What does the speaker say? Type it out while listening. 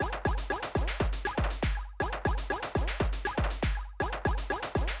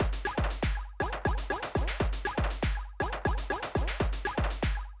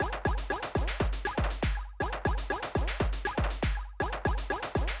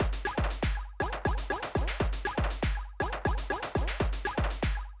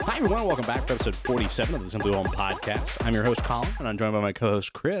Hi, everyone. Welcome back to episode 47 of the Simply Home podcast. I'm your host, Colin, and I'm joined by my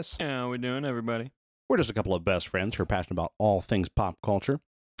co-host, Chris. How we doing, everybody? We're just a couple of best friends who are passionate about all things pop culture.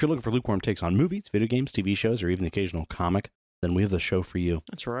 If you're looking for lukewarm takes on movies, video games, TV shows, or even the occasional comic, then we have the show for you.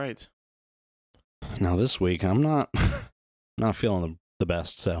 That's right. Now, this week, I'm not feeling the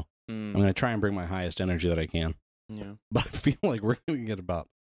best, so I'm going to try and bring my highest energy that I can. Yeah. But I feel like we're going to get about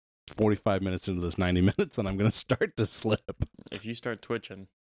 45 minutes into this 90 minutes, and I'm going to start to slip. If you start twitching,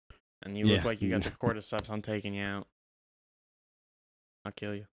 and you look like you got the cordyceps, I'm taking you out. I'll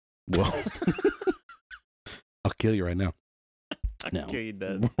kill you. Well, I'll kill you right now. I'll kill you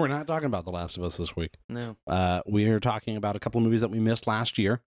dead. We're not talking about The Last of Us this week. No. We are talking about a couple of movies that we missed last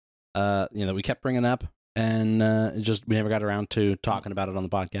year. That we kept bringing up, and we never got around to talking about it on the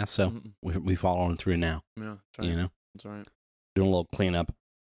podcast. So we follow on through now. Yeah, that's right. That's right. Doing a little cleanup.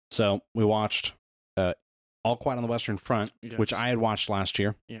 So we watched All Quiet on the Western Front, which I had watched last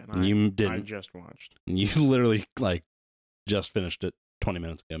year. Yeah, and you didn't. I just watched. And you literally just finished it 20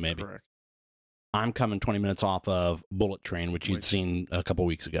 minutes ago, maybe. Correct. I'm coming 20 minutes off of Bullet Train, which you'd seen a couple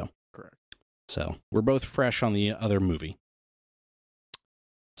weeks ago. Correct. So we're both fresh on the other movie.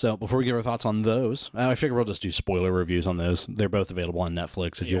 So before we give our thoughts on those, I figure we'll just do spoiler reviews on those. They're both available on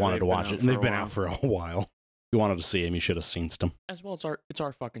Netflix if you wanted to watch it. And they've been out for a while. If you wanted to see them, you should have seen them. As well, it's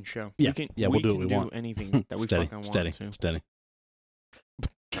our fucking show. Yeah, we'll do what we want. Anything that we fucking want to. Steady.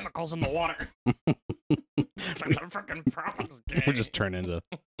 Chemicals in the water. We're just turning into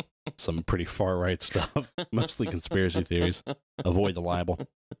some pretty far right stuff, mostly conspiracy theories. Avoid the libel.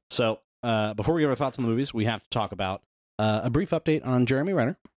 So before we give our thoughts on the movies, we have to talk about a brief update on Jeremy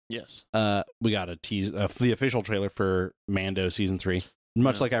Renner. Yes. We got the official trailer for Mando season 3.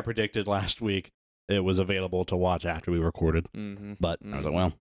 Much like I predicted last week, it was available to watch after we recorded. But I was like,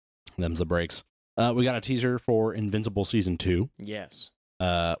 well, them's the breaks. We got a teaser for Invincible season 2. Yes.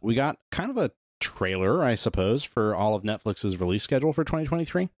 We got kind of a trailer, I suppose, for all of Netflix's release schedule for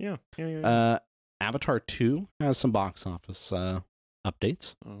 2023. Yeah. Avatar 2 has some box office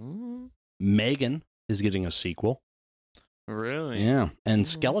updates. Oh. Megan is getting a sequel. Really? Yeah. And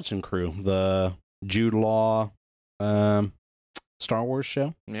Skeleton Crew, the Jude Law Star Wars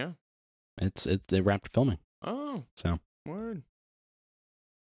show. Yeah. They wrapped filming. Oh. So. Word.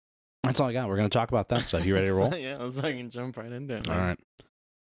 That's all I got. We're going to talk about that stuff. You ready to roll? Yeah, let's fucking jump right into it. All right.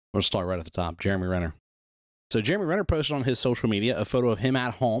 We'll start right at the top. Jeremy Renner. So Jeremy Renner posted on his social media a photo of him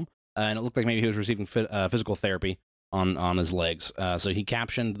at home, and it looked like maybe he was receiving physical therapy on his legs. So he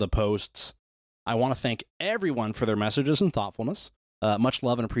captioned the posts, "I want to thank everyone for their messages and thoughtfulness. Much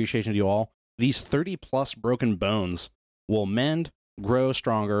love and appreciation to you all. These 30-plus broken bones will mend, grow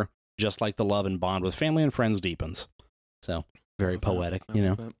stronger, just like the love and bond with family and friends deepens." So, very poetic,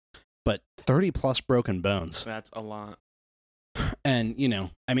 But 30-plus broken bones. That's a lot. And,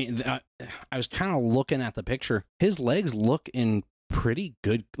 I was kind of looking at the picture. His legs look in pretty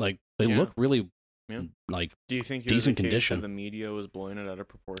good, they look really, do you think decent condition. The media was blowing it out of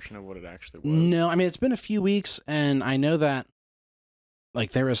proportion of what it actually was? No, I mean, it's been a few weeks, and I know that,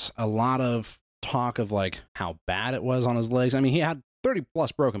 there was a lot of talk of, how bad it was on his legs. I mean, he had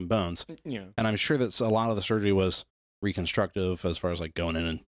 30-plus broken bones. Yeah. And I'm sure that a lot of the surgery was reconstructive as far as, going in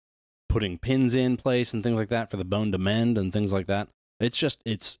and putting pins in place and things like that for the bone to mend and things like that.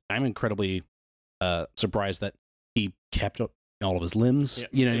 I'm incredibly surprised that he kept all of his limbs.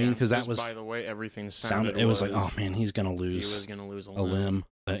 You know what I mean? Because that was, by the way, everything sounded. It was like, oh man, he's gonna lose. He was gonna lose a limb,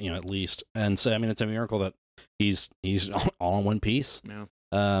 at least. And so, I mean, it's a miracle that he's all in one piece. Yeah.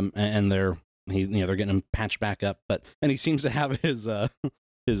 And they're getting him patched back up. And he seems to have his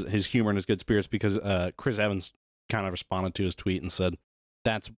humor and his good spirits, because Chris Evans kind of responded to his tweet and said,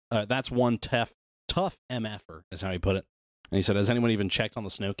 That's one tough MFer, is how he put it. And he said, "Has anyone even checked on the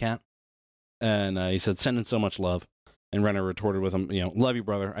Snowcat?" And he said, "Sending so much love." And Renner retorted with him, "Love you,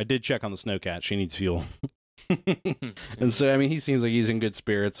 brother. I did check on the Snowcat. She needs fuel." And so, I mean, he seems like he's in good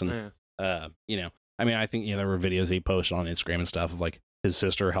spirits. And, I mean, I think, there were videos he posted on Instagram and stuff of his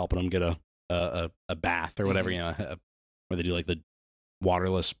sister helping him get a bath or whatever, where they do the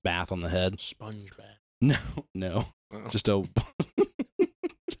waterless bath on the head. Sponge bath. No. Oh.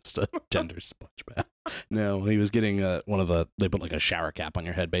 Just a tender sponge bath. No, he was getting they put a shower cap on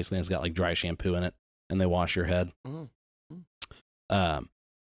your head, basically, and it's got dry shampoo in it, and they wash your head.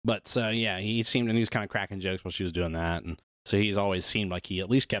 But so yeah, he was kind of cracking jokes while she was doing that, and so he's always seemed like he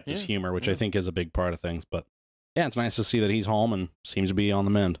at least kept his humor, which I think is a big part of things. But yeah, it's nice to see that he's home and seems to be on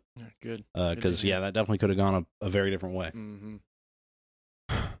the mend. Yeah, good. Because that definitely could have gone a very different way.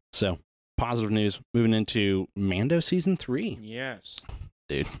 So positive news. Moving into Mando season 3. Yes,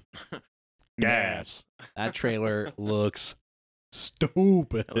 dude. Gas. That trailer looks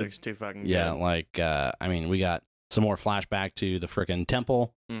stupid. It looks too fucking Yeah, good. like I mean, we got some more flashback to the frickin'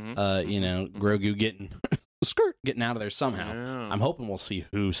 temple. You know, Grogu getting out of there somehow. Yeah. I'm hoping we'll see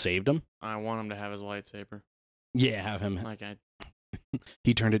who saved him. I want him to have his lightsaber. Yeah, have him. Like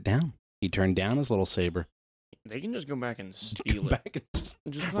He turned it down. He turned down his little saber. they can just go back and steal Go it. back and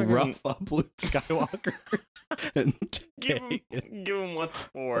Just fucking rough up Luke Skywalker. And give take it. him what's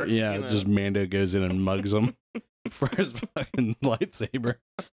for. Yeah, you know? just Mando goes in and mugs him for his fucking lightsaber.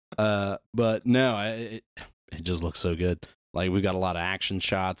 But no, it just looks so good. Like we got a lot of action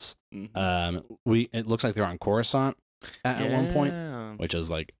shots. It looks like they're on Coruscant at one point, which is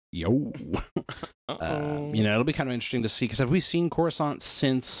like, yo. You know, it'll be kind of interesting to see because have we seen Coruscant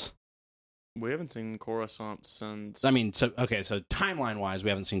since? We haven't seen Coruscant since. I mean, so timeline wise, we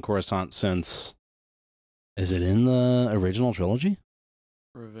haven't seen Coruscant since. Is it in the original trilogy?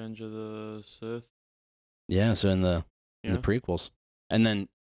 Revenge of the Sith. Yeah, so in the prequels, and then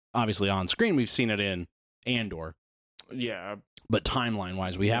obviously on screen we've seen it in Andor. Yeah, but timeline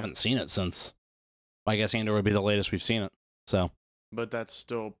wise, we haven't seen it since. I guess Andor would be the latest we've seen it. So, but that's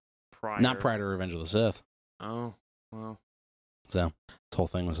still prior. Not prior to Revenge of the Sith. Oh, well. So this whole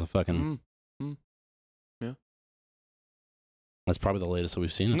thing was a fucking. Yeah. That's probably the latest that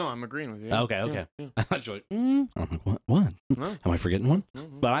we've seen. No, I'm agreeing with you. Okay. Yeah. I thought you were like, I'm like, what? No. Am I forgetting one? No.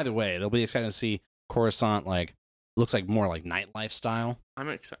 But either way, it'll be exciting to see Coruscant. Like, looks like more like nightlife style. I'm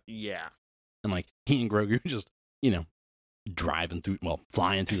excited. Yeah. And like he and Grogu just,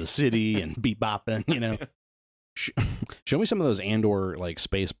 flying through the city and bebopping, Show me some of those Andor like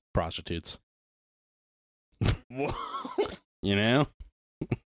space prostitutes.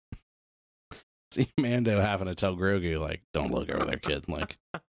 See Mando having to tell Grogu like, "Don't look over there, kid." Like,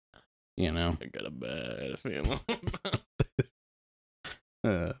 I got a bad feeling.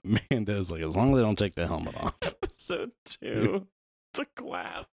 Mando's like, as long as they don't take the helmet off. Episode 2, the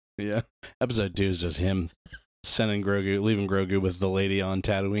clap. Yeah, episode 2 is just him leaving Grogu with the lady on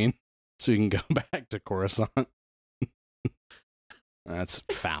Tatooine, so he can go back to Coruscant. That's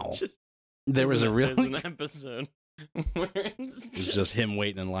foul. There was an episode where it's just him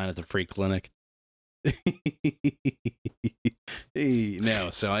waiting in line at the free clinic. No,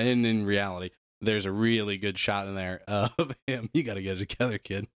 so in reality, there's a really good shot in there of him. You got to get it together,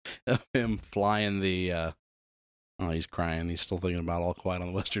 kid. Of him flying the. He's crying. He's still thinking about All Quiet on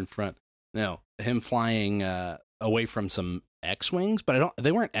the Western Front. No, him flying away from some X-wings, but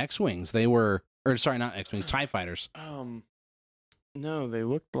they weren't X-wings. They were, or sorry, not X-wings, TIE fighters. No, they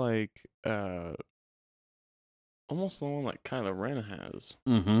looked like almost the one like Kylo Ren has.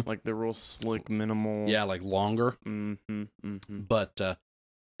 Mm-hmm. Like the real slick, minimal. Yeah, like longer. Mm-hmm. Mm-hmm. But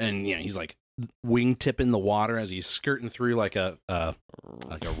and he's like wingtip in the water as he's skirting through like a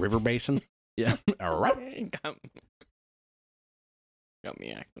river basin. Yeah, got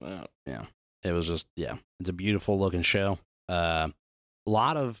me acting out. Yeah, it was just it's a beautiful looking show. A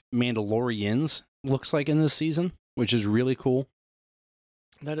lot of Mandalorians looks like in this season, which is really cool.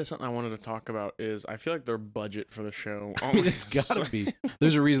 That is something I wanted to talk about. Is I feel like their budget for the show. I mean, it's gotta be.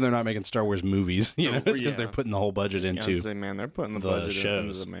 There's a reason they're not making Star Wars movies. It's because they're putting the whole budget into. They're putting the budget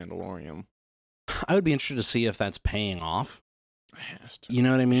shows. into the Mandalorian. I would be interested to see if that's paying off. It has to. You know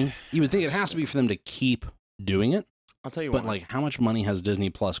what I mean? You would think it has to be for them to keep doing it. I'll tell you why. But like, how much money has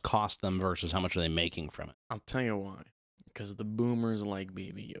Disney Plus cost them versus how much are they making from it? I'll tell you why. Because the boomers like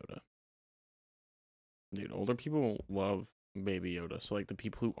Baby Yoda. Dude, older people love Baby Yoda. So like the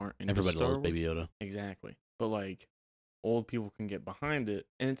people who aren't into everybody Star loves Wars, Baby Yoda. Exactly. But like old people can get behind it,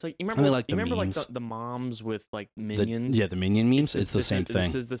 and it's like you remember like memes. the moms with like minions. The minion memes. It's the same thing.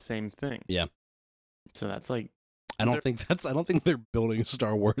 This is the same thing. Yeah. So that's like. I don't think they're building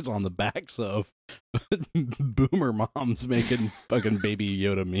Star Wars on the backs of boomer moms making fucking Baby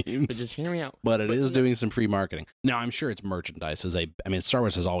Yoda memes. But just hear me out. But it is doing some free marketing. Now, I'm sure it's merchandise. Star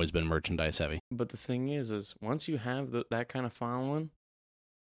Wars has always been merchandise heavy. But the thing is once you have that kind of following,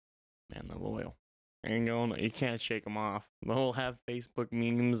 man, they're loyal. You can't shake them off. They'll have Facebook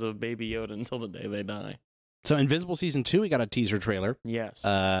memes of Baby Yoda until the day they die. So Invincible Season 2, we got a teaser trailer. Yes.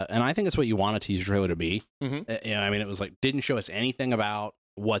 And I think it's what you want a teaser trailer to be. Mm-hmm. It was like, didn't show us anything about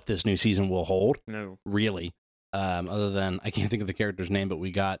what this new season will hold. No. Really. Other than, I can't think of the character's name, but we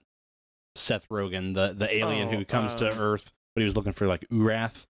got Seth Rogen, the alien who comes to Earth, but he was looking for like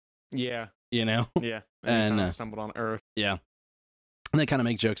Urath. Yeah. Yeah. And stumbled on Earth. Yeah. And they kind of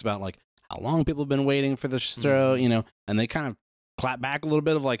make jokes about like how long people have been waiting for this show, and they kind of clap back a little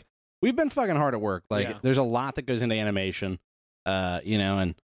bit of like, we've been fucking hard at work. Like, there's a lot that goes into animation,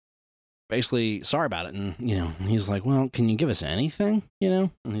 and basically, sorry about it. And, he's like, well, can you give us anything? And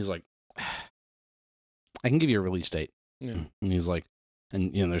he's like, I can give you a release date. Yeah. And he's like,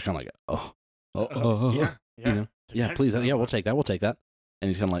 and there's kind of like, Yeah. you know, It's yeah, exactly please, what I yeah, we'll want. take that, and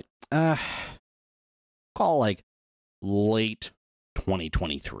he's kind of like, call like late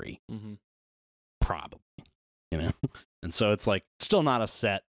 2023, Mm-hmm. probably, and so it's like still not a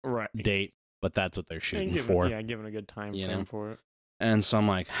set Right. date, but that's what they're And shooting given, for. Yeah, given a good time You frame know? for it. And so I'm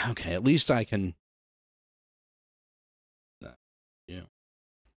like, okay, at least I can.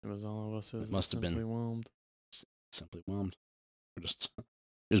 It was all of us. It must have been- simply whelmed. Simply whelmed. We're just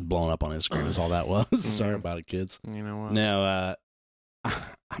blowing up on his screen is all that was. Sorry Yeah. about it, kids. You know what? No, I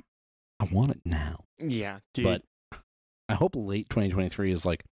want it now, Yeah, dude. but I hope late 2023 is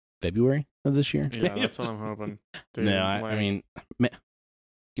like February of this year. Yeah, that's what I'm hoping. Dude, No, I like, mean, give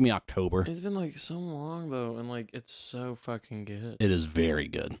me October. it's been like so long though, and like it's so fucking good. It is very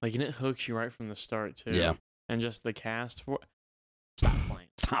good. Like, and it hooks you right from the start too. Yeah. And just the cast for. Stop playing.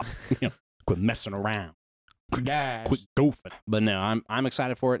 Stop. Quit messing around. Dash. Quit goofing. But no, I'm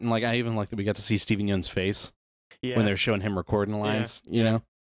excited for it, and like I even like that we got to see Steven Yeun's face Yeah. when they're showing him recording lines. You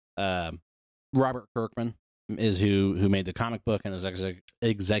know, Robert Kirkman is who made the comic book and is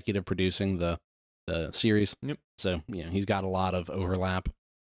executive producing the series. Yep. So he's got a lot of overlap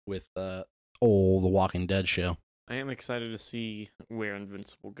with the Walking Dead show. I am excited to see where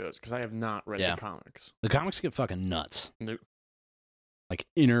Invincible goes because I have not read Yeah. the comics. The comics get fucking nuts. Nope. Like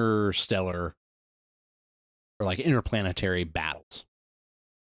interstellar or like interplanetary battles.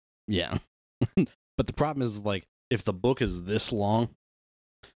 Yeah. But the problem is, like, if the book is this long,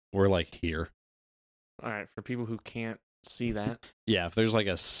 we're like here. All right, for people who can't see that, Yeah, if there's like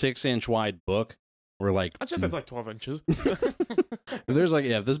a 6-inch wide book, we're like, I'd say that's like 12 inches. if there's like,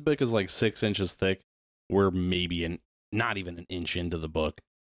 if this book is like 6 inches thick, we're maybe not even an inch into the book.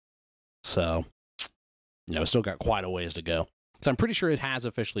 So, still got quite a ways to go. So I'm pretty sure it has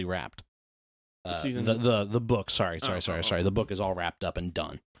officially wrapped. Season- The book. Sorry. Oh. The book is all wrapped up and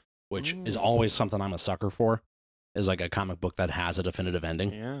done, which is Ooh. always something I'm a sucker for. Is like a comic book that has a definitive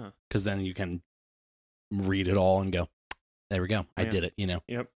ending, Yeah. because then you can read it all and go, there we go, I Yeah. did it.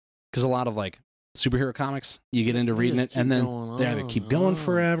 Yep. Because a lot of like superhero comics, you get into They reading just it, and keep then going they either on keep and going on.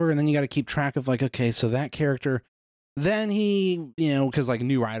 forever, and then you got to keep track of like, okay, so that character, then he, because like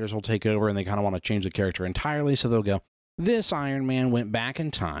new writers will take over and they kind of want to change the character entirely, so they'll go, this Iron Man went back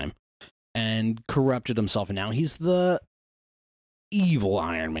in time and corrupted himself, and now he's the evil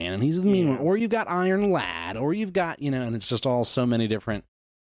Iron Man, and he's the mean Yeah. one. Or you've got Iron Lad, or you've got, and it's just all so many different.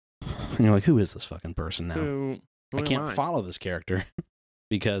 And you're like, who is this fucking person now? Who I am can't follow this character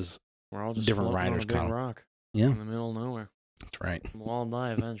because We're all just different floating on writers a big caught 'em. rock Yeah. in the middle of nowhere. that's right. We'll all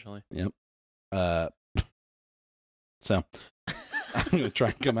die eventually. So I'm gonna try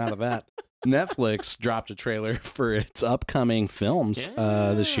and come out of that. Netflix dropped a trailer for its upcoming films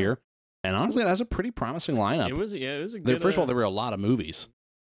this Yeah. year, and honestly, it has a pretty promising lineup. It was a good. First of all, there were a lot of movies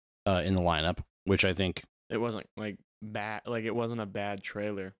in the lineup, which I think it wasn't like bad. Like it wasn't a bad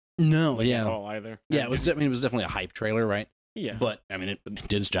trailer. no, Like, yeah, At all either. yeah, it was. I mean, it was definitely a hype trailer, right? Yeah. But I mean, it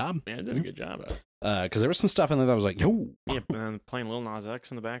did its job. Yeah, it did a good job at it. Because there was some stuff in there that was like, yo, Yeah, and playing Lil Nas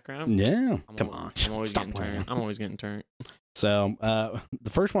X in the background. yeah, I'm come al- on, I'm always stop getting playing. turned. I'm always getting turned. So the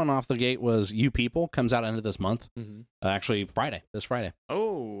first one off the gate was You People, comes out end of this month. Mm-hmm. Actually, this Friday,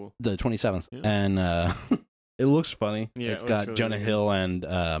 Oh, the 27th, Yeah. and it looks funny. Yeah, It's it got looks really Jonah good. Hill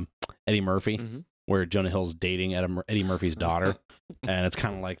and Eddie Murphy, Mhm. where Jonah Hill's dating Eddie Murphy's daughter, and it's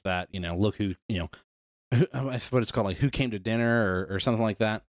kind of like that. Look who what it's called, like Who Came to Dinner or something like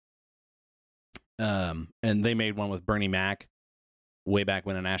that. And they made one with Bernie Mac way back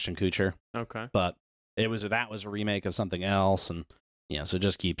when, and Ashton Kutcher, Okay. but that was a remake of something else, and so it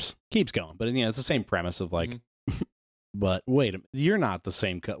just keeps going. But it's the same premise of like, but wait, you're not the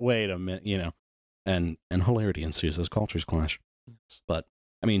same. Wait a minute, and hilarity ensues as cultures clash. But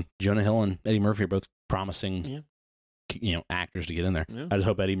I mean, Jonah Hill and Eddie Murphy are both promising, actors to get in there. Yeah. I just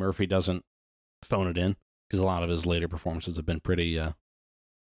hope Eddie Murphy doesn't phone it in, because a lot of his later performances have been pretty.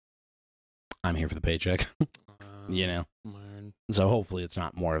 I'm here for the paycheck, Man. So hopefully it's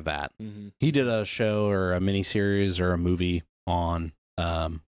not more of that. Mm-hmm. He did a show or a miniseries or a movie on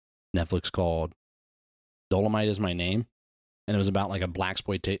Netflix called Dolomite Is My Name, and it was about like a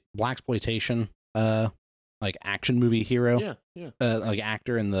blaxploitation like action movie hero, Yeah. like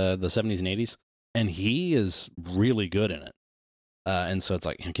actor in the 70s and 80s, and he is really good in it. And so it's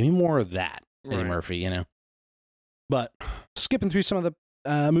like, give me more of that, Eddie Right. Murphy, But skipping through some of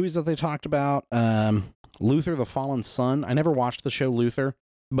the movies that they talked about, Luther, the Fallen Son. I never watched the show Luther,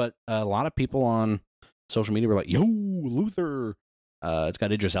 but a lot of people on social media were like, yo, Luther. It's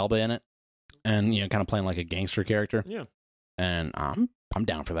got Idris Elba in it, and kind of playing like a gangster character. Yeah. And I'm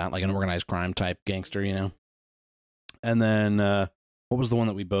down for that, like an organized crime type gangster, And then what was the one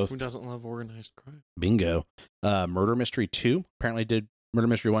that we both Who doesn't love organized crime? bingo? Murder Mystery 2. Apparently Murder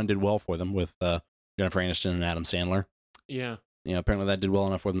Mystery 1 did well for them with Jennifer Aniston and Adam Sandler. Yeah. Apparently that did well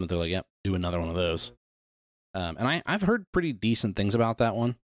enough for them that they're like, yep, do another one of those. And I've heard pretty decent things about that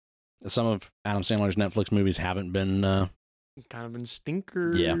one. Some of Adam Sandler's Netflix movies haven't been kind of been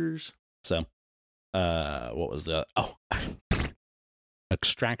stinkers. So what was the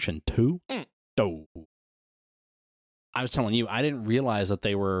Extraction 2? Oh. I was telling you, I didn't realize that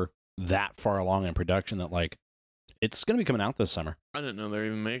they were that far along in production that like it's going to be coming out this summer. I didn't know they were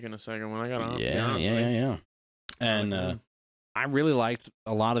even making a second one. I got on. Yeah. And I really liked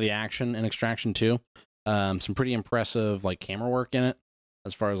a lot of the action in Extraction 2. Some pretty impressive like camera work in it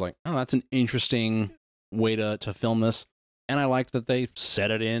as far as like, oh, that's an interesting way to film this. And I liked that they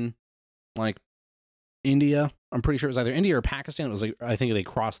set it in like India. I'm pretty sure it was either India or Pakistan. It was like, I think they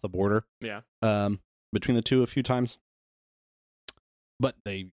crossed the border. Yeah. Between the two a few times. But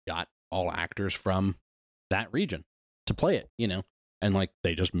they got all actors from that region to play it, and like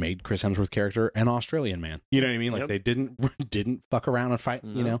they just made Chris Hemsworth's character an Australian man. You know what I mean? Like they didn't fuck around and fight,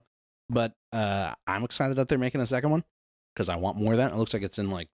 But I'm excited that they're making a second one because I want more of that. It looks like it's in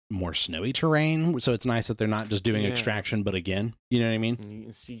like more snowy terrain, so it's nice that they're not just doing Extraction, but again, you know what I mean? And you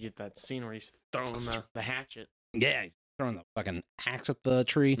can see that scene where he's throwing the hatchet. Yeah, he's throwing the fucking axe at the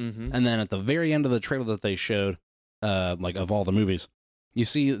tree, Mm-hmm. and then at the very end of the trailer that they showed, like of all the movies. You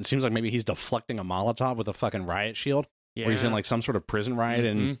see, it seems like maybe he's deflecting a Molotov with a fucking riot shield. Yeah. Or he's in like some sort of prison riot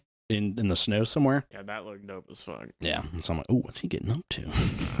in the snow somewhere. Yeah, that looked dope as fuck. Yeah. And so I'm like, oh, what's he getting up to?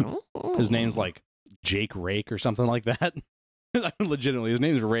 His name's like Jake Rake or something like that. Legitimately, his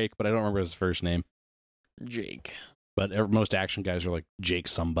name's Rake, but I don't remember his first name. Jake. But most action guys are like Jake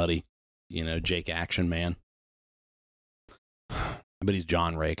somebody. Jake Action Man. I bet he's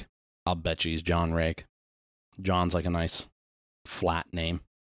John Rake. I'll bet you he's John Rake. John's like a nice flat name.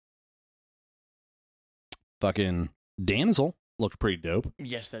 Fucking Damsel looked pretty dope.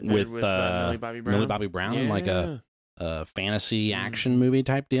 Yes, that did with Millie Bobby Brown. Millie Bobby Brown in like a fantasy action movie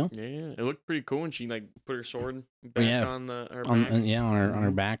type deal. Yeah, it looked pretty cool when she like put her sword back on her back. On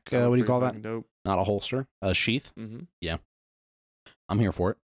her back. What do you call that? Dope. Not a holster, a sheath. Mm-hmm. Yeah, I'm here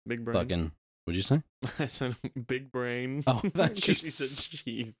for it. Big brain. Fucking, what'd you say? I said big brain. Oh, that she said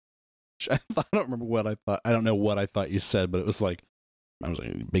sheath. I don't remember what I thought. I don't know what I thought you said, but it was like, I was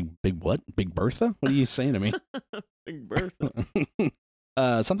like, big what? Big Bertha? What are you saying to me? Big Bertha.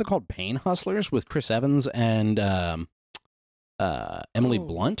 Something called Pain Hustlers with Chris Evans and Emily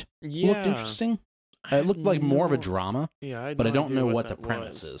Blunt. Yeah. Looked interesting. It looked like more of a drama. Yeah, but I don't know what the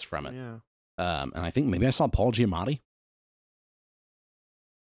premise is from it. Yeah. And I think maybe I saw Paul Giamatti.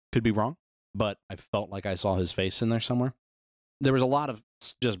 Could be wrong, but I felt like I saw his face in there somewhere. There was a lot of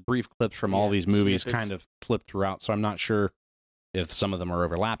just brief clips from all these movies kind of flipped throughout, so I'm not sure if some of them are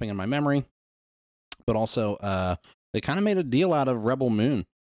overlapping in my memory. But also, they kind of made a deal out of Rebel Moon,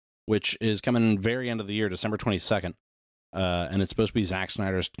 which is coming very end of the year, December 22nd. And it's supposed to be Zack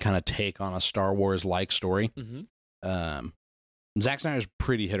Snyder's kind of take on a Star Wars-like story. Mm-hmm. Zack Snyder's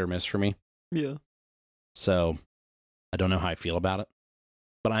pretty hit or miss for me. Yeah. So I don't know how I feel about it.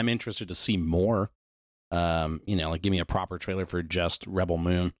 But I'm interested to see more. Like give me a proper trailer for just Rebel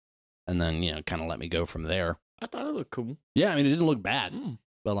Moon. And then, kind of let me go from there. I thought it looked cool. Yeah, I mean, it didn't look bad.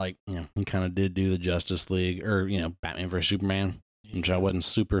 But, like, he kind of did do the Justice League, or, Batman vs. Superman, which I wasn't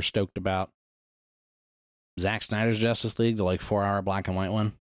super stoked about. Zack Snyder's Justice League, the, like, 4-hour black and white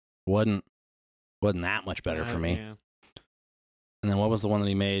one, wasn't that much better for me. Yeah. And then what was the one that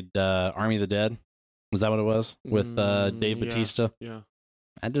he made? Army of the Dead? Was that what it was? With Dave Bautista? Yeah.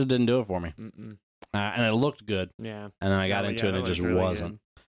 That just didn't do it for me. And it looked good. Yeah. And then I got into it and it just really wasn't.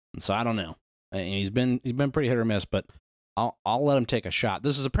 And so I don't know. He's been pretty hit or miss, but I'll let him take a shot.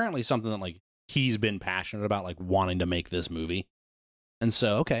 This is apparently something that like he's been passionate about, like wanting to make this movie. And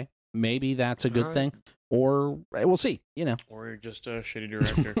so, okay, maybe that's a good thing, or we'll see, Or you're just a shitty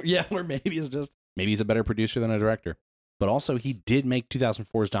director. Yeah, or maybe he's a better producer than a director. But also, he did make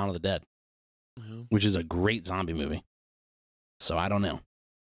 2004's Dawn of the Dead, which is a great zombie movie. So I don't know.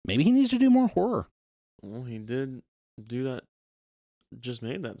 Maybe he needs to do more horror. Well, he did do that. Just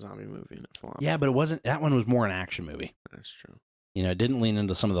made that zombie movie and it flopped. Yeah, but it wasn't. That one was more an action movie. That's true. It didn't lean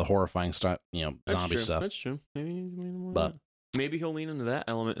into some of the horrifying stuff. Zombie stuff. That's true. Maybe he needs to lean more. But maybe he'll lean into that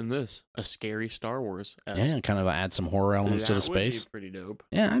element in this, a scary Star Wars. Yeah, kind of add some horror elements to the space. Would be pretty dope.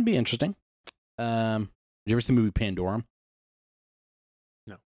 Yeah, that'd be interesting. Did you ever see the movie Pandorum?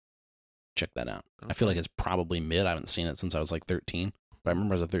 No. Check that out. Okay. I feel like it's probably mid. I haven't seen it since I was like 13. But I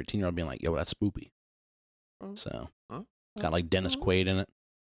remember as a 13-year-old being like, yo, that's spoopy. So, got like Dennis Quaid in it.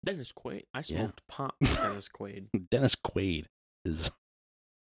 Dennis Quaid. I smoked pot with Dennis Quaid. Dennis Quaid is.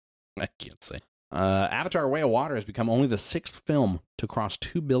 I can't say. Avatar: Way of Water has become only the 6th film to cross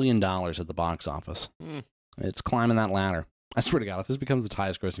 $2 billion at the box office. It's climbing that ladder. I swear to God, if this becomes the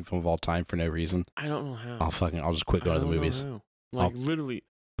highest grossing film of all time for no reason, I don't know how. I'll just quit going to the movies. Like, literally,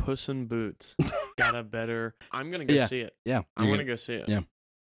 Puss in Boots got a better. I'm going to go see it. Yeah. I'm going to go see it. Yeah.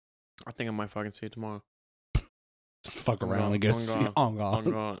 I think I might fucking see it tomorrow. Just fuck around and go see it. On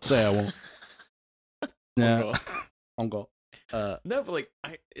God. Say I won't. Yeah. On God. No, but like,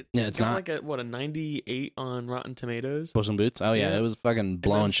 it's got not like a 98 on Rotten Tomatoes. Puss in Boots. Oh yeah, it was fucking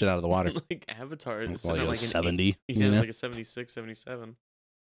blowing shit out of the water. Like Avatar, It's it's like a 70. Yeah, it's like a 76, 77.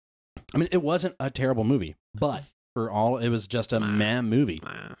 I mean, it wasn't a terrible movie, but it was just a meh movie,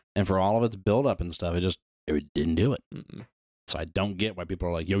 and for all of its build up and stuff, it didn't do it. So I don't get why people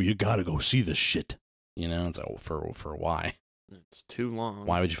are like, "Yo, you gotta go see this shit." You know, it's like, for why? It's too long.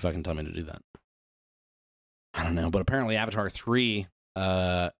 Why would you fucking tell me to do that? I don't know, but apparently Avatar 3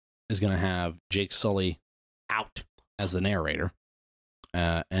 is going to have Jake Sully out as the narrator,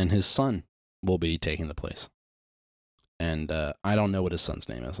 and his son will be taking the place. And I don't know what his son's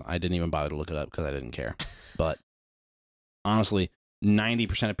name is. I didn't even bother to look it up because I didn't care. But honestly,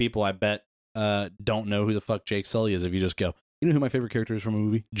 90% of people, I bet, don't know who the fuck Jake Sully is. If you just go, you know who my favorite character is from a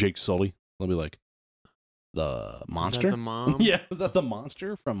movie? Jake Sully. They'll be like, the monster? Is that the mom? Yeah, is that the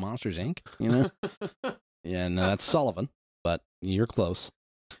monster from Monsters, Inc.? You know? Yeah, no, that's Sullivan, but you're close.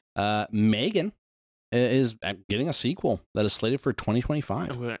 Megan is getting a sequel that is slated for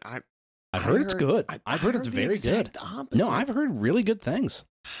 2025. I've heard it's good. I've heard it's very good. Opposite. No, I've heard really good things.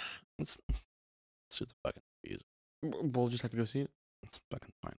 Let's see the fucking reviews. We'll just have to go see it. It's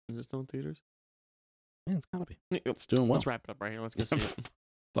fucking fine. Is it still in theaters? Yeah, it's gotta be. It's doing well. Let's wrap it up right here. Let's go see it.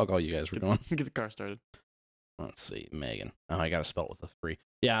 Fuck all you guys were doing. Get the car started. Let's see, Megan. Oh, I gotta spell it with a 3.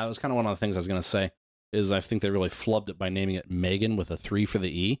 Yeah, it was kind of one of the things I was gonna say. Is I think they really flubbed it by naming it Megan with a 3 for the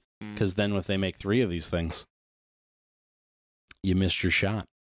E, because then if they make 3 of these things, you missed your shot.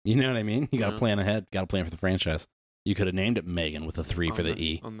 You know what I mean? You got to plan ahead. Got to plan for the franchise. You could have named it Megan with a 3 for the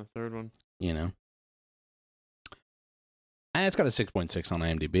E. On the third one. You know? It's got a 6.6 on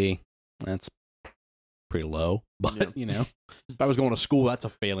IMDb. That's pretty low. But, you know, if I was going to school, that's a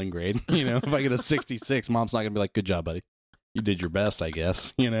failing grade. You know, if I get a 66, mom's not going to be like, good job, buddy. You did your best, I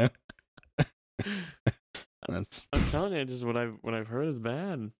guess. You know? I'm telling you, just what I've heard is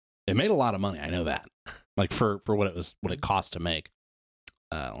bad. It made a lot of money. I know that. Like for what it cost to make.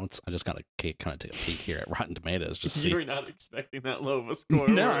 I just gotta kind of take a peek here at Rotten Tomatoes. Just see. You were not expecting that low of a score.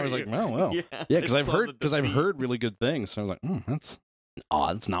 No, I was like, well, yeah, because I've heard really good things. So I was like, that's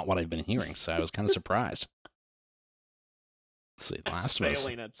odd. It's not what I've been hearing. So I was kind of surprised. Let's see, Last of Us.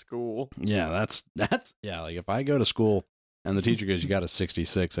 Failing at school. Yeah, that's yeah. Like if I go to school and the teacher goes, "You got a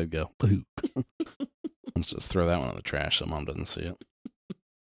 66," I'd go, "Boo." Let's just throw that one in the trash so mom doesn't see it.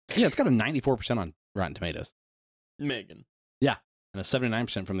 Yeah, it's got a 94% on Rotten Tomatoes. Megan. Yeah, and a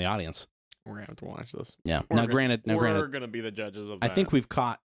 79% from the audience. We're gonna have to watch this. Yeah. Granted, now we're gonna be the judges of that. I think we've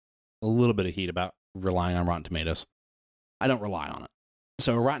caught a little bit of heat about relying on Rotten Tomatoes. I don't rely on it.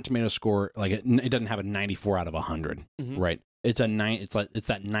 So a Rotten Tomatoes score, like it doesn't have a 94 out of 100, right? It's that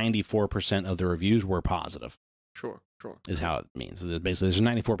 94% of the reviews were positive. Sure. Is how it means. Basically, there's a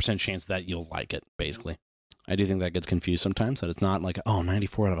 94% chance that you'll like it, basically. I do think that gets confused sometimes, that it's not like,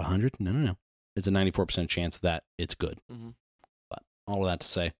 94 out of 100. No. It's a 94% chance that it's good. But all of that to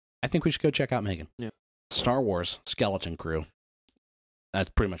say, I think we should go check out Megan. Yeah. Star Wars Skeleton Crew. That's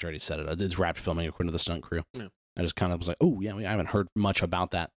pretty much already said it. It's wrapped filming according to the stunt crew. Yeah. I just kind of was like, I haven't heard much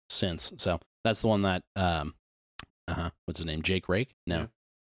about that since. So that's the one that, what's his name? Jake Rake? No.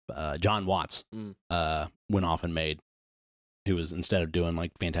 Yeah. John Watts went off and made. Who was, instead of doing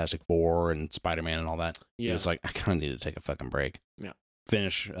like Fantastic Four and Spider-Man and all that, he was like, I kind of need to take a fucking break. Yeah.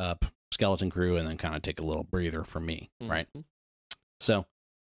 Finish up Skeleton Crew and then kind of take a little breather for me, right? So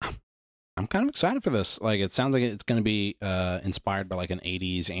I'm kind of excited for this. Like, it sounds like it's going to be inspired by like an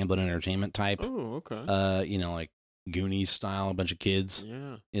 80s Amblin Entertainment type. Oh, okay. You know, like Goonies style, a bunch of kids.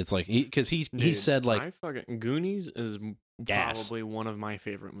 Yeah. It's like, because he said like... Goonies is... probably one of my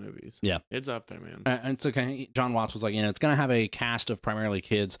favorite movies. Yeah. It's up there, man. And so John Watts was like, it's going to have a cast of primarily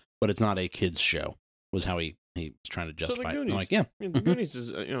kids, but it's not a kids show, was how he was trying to justify it. I'm like, yeah. The Goonies is,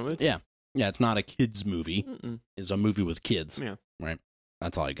 it's... Yeah. Yeah, it's not a kids movie. It's a movie with kids. Yeah. Right?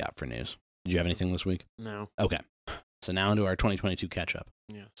 That's all I got for news. Did you have anything this week? No. Okay. So now into our 2022 catch-up.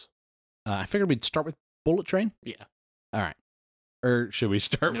 Yes. I figured we'd start with Bullet Train. Yeah. All right. Or should we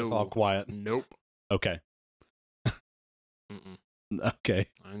start with All Quiet? Nope. Okay. Okay.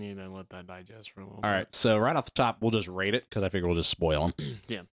 I need to let that digest for a little All right. So right off the top, we'll just rate it because I figure we'll just spoil them.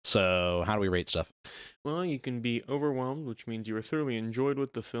 Yeah. So how do we rate stuff? Well, you can be overwhelmed, which means you were thoroughly enjoyed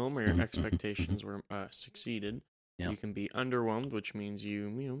with the film or your Mhm, expectations were succeeded. Yeah. You can be underwhelmed, which means you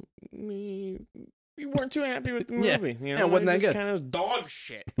weren't too happy with the Yeah. movie. You Yeah, know, wasn't that just good. kind of dog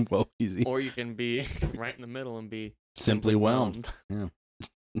shit. Well, easy. Or you can be right in the middle and be Simply whelmed.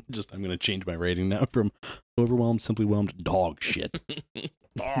 Just I'm gonna change my rating now from overwhelmed, simply whelmed, dog shit.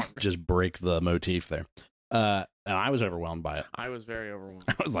 Dog. Just break the motif there. And I was overwhelmed by it. I was very overwhelmed.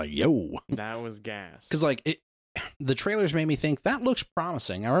 I was like, yo. That was gas. Because like the trailers made me think that looks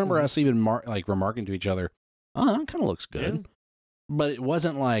promising. I remember Mhm. us even remarking to each other, "Oh, that kind of looks good," Yeah. but it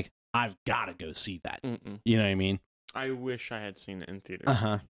wasn't like I've got to go see that. Mm-mm. You know what I mean? I wish I had seen it in theaters.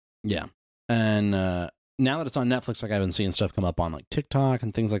 Yeah. And now that it's on Netflix, like I've been seeing stuff come up on like TikTok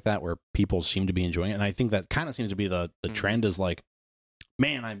and things like that where people seem to be enjoying it, and I think that kind of seems to be the Mhm. trend is like,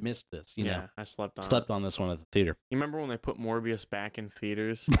 man, I missed this. You Yeah, know, I slept on slept it. on this one at the theater. You remember when they put Morbius back in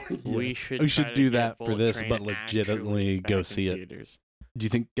theaters? We Yes. should we try should to do get that for Bullet this, Train but legitimately actually go back see in it. theaters. Do you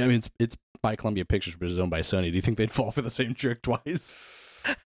think? I mean, it's by Columbia Pictures, but it's owned by Sony. Do you think they'd fall for the same trick twice,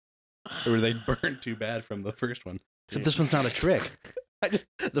 or they'd burn too bad from the first one? Except this one's not a trick.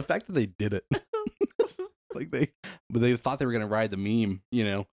 The fact that they did it, like they thought they were gonna ride the meme, you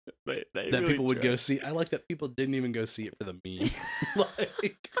know, They that really people would go tried. see. I like that people didn't even go see it for the meme.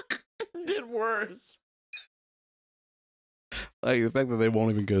 Did worse. like the fact that they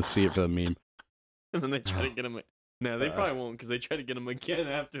won't even go see it for the meme. And then they try to get him. No, they probably won't because they tried to get him again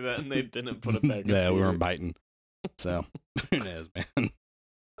after that, and they didn't put it back. Yeah, we in weren't biting. So who knows,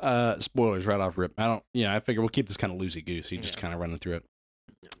 man. Spoilers right off rip. I figure we'll keep this kind of loosey goosey, just Yeah. kind of running through it.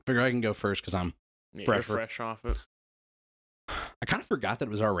 Figure I can go first because I'm Yeah, fresh you're for- fresh off it. I kind of forgot that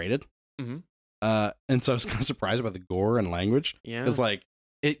it was R rated. Mhm. And so I was kind of surprised by the gore and language Yeah. because like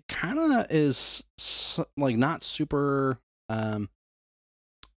it kind of is like not super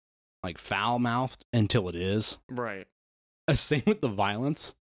like foul mouthed until it is. Right. Same with the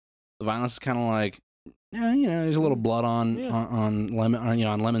violence. The violence is kind of like, yeah, you know, there's a little blood on Yeah. on lemon,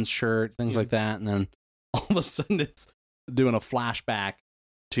 on Lemon's shirt, things Yeah. like that, and then all of a sudden it's doing a flashback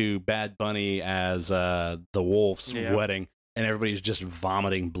to Bad Bunny as the Wolf's Yeah. wedding, and everybody's just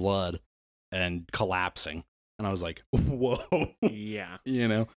vomiting blood and collapsing, and I was like, whoa, Yeah. you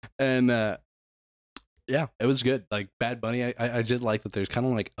know, and yeah, it was good. Like Bad Bunny, I did like that. There's kind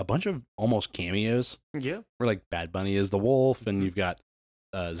of like a bunch of almost cameos Yeah. where like Bad Bunny is the wolf, and Mhm. you've got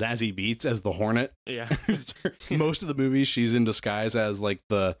Zazie Beetz as the Hornet. Yeah. Most of the movies, she's in disguise as like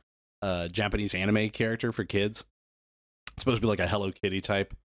the Japanese anime character for kids. It's supposed to be like a Hello Kitty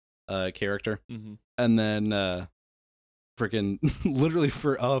type character, Mhm. and then freaking literally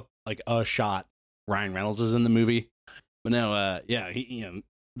for a shot, Ryan Reynolds is in the movie. But no, yeah, he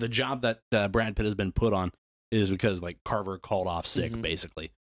the job that Brad Pitt has been put on is because like Carver called off sick, Mhm.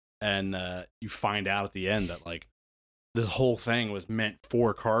 basically, and you find out at the end that like this whole thing was meant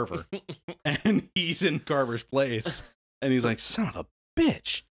for Carver, and he's in Carver's place, and he's like, son of a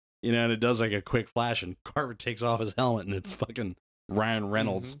bitch, you know, and it does like a quick flash, and Carver takes off his helmet, and it's fucking Ryan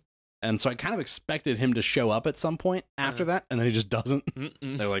Reynolds. And so I kind of expected him to show up at some point after that, and then he just doesn't.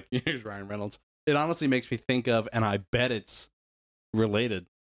 Mm-mm. They're like, here's Ryan Reynolds. It honestly makes me think of, and I bet it's related.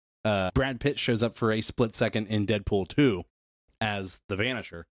 Brad Pitt shows up for a split second in Deadpool 2 as the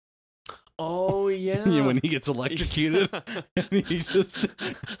Vanisher. Oh yeah. You know, when he gets electrocuted, and he just.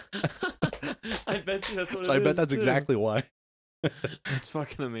 I bet you that's what. So it I bet is, that's too. exactly why. That's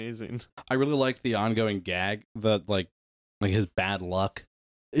fucking amazing. I really liked the ongoing gag that like his bad luck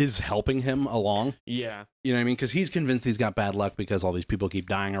is helping him along. Yeah. You know what I mean? Because he's convinced he's got bad luck because all these people keep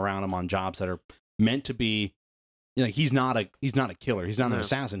dying around him on jobs that are meant to be. You know, he's not a killer. He's not an No.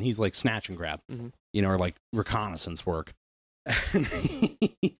 assassin. He's like snatch and grab. Mhm. You know, or like reconnaissance work. And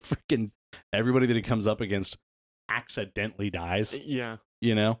freaking everybody that he comes up against accidentally dies. Yeah.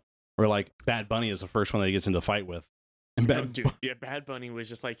 You know, or like Bad Bunny is the first one that he gets into a fight with. And No, dude. Yeah. Bad Bunny was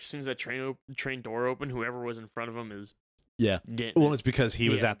just like as soon as that train door opened, whoever was in front of him is. Yeah. Getting Well, it. it's because he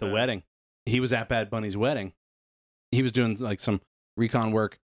was Yeah, at the but- wedding. He was at Bad Bunny's wedding. He was doing like some recon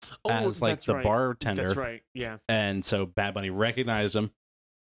work as like that's the right. bartender. That's right. Yeah. And so Bad Bunny recognized him.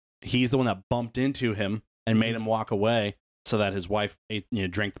 He's the one that bumped into him and made him walk away so that his wife ate,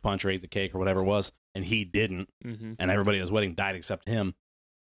 drank the punch or ate the cake or whatever it was, and he didn't. Mm-hmm. And everybody at his wedding died except him.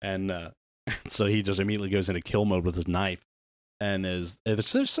 And so he just immediately goes into kill mode with his knife. And there's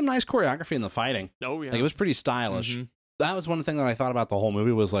some nice choreography in the fighting. Oh yeah. Like it was pretty stylish. Mhm. That was one thing that I thought about the whole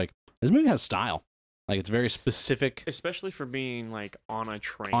movie was like, this movie has style. Like it's very specific. Especially for being like on a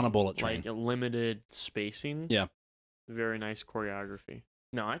train, On a bullet train. like a limited spacing. Yeah. Very nice choreography.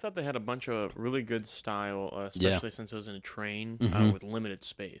 No, I thought they had a bunch of really good style, especially since it was in a train with limited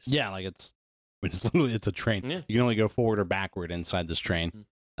space. Yeah, like it's literally it's a train. Yeah. You can only go forward or backward inside this train,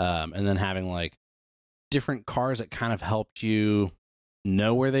 and then having like different cars that kind of helped you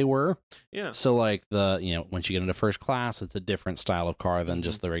know where they were. Yeah. So like once you get into first class, it's a different style of car than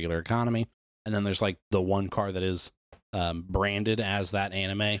just the regular economy. And then there's like the one car that is branded as that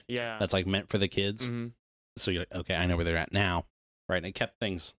anime. Yeah. That's like meant for the kids. Mm-hmm. So you're like, okay, I know where they're at now. Right. And it kept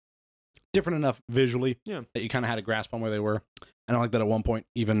things different enough visually that you kind of had a grasp on where they were. And I like that at one point,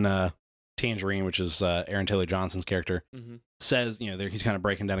 even Tangerine, which is Aaron Taylor Johnson's character, says, he's kind of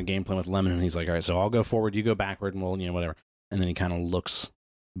breaking down a game plan with Lemon. And he's like, all right, so I'll go forward, you go backward, and we'll, whatever. And then he kind of looks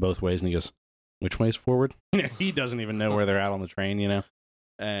both ways and he goes, which way's forward? He doesn't even know where they're at on the train,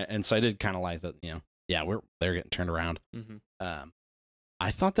 and so I did kind of like that, they're getting turned around.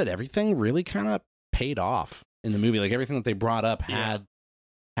 I thought that everything really kind of paid off in the movie. Like everything that they brought up had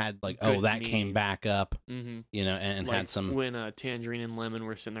like, Good that meme. Came back up, and like had some. When Tangerine and Lemon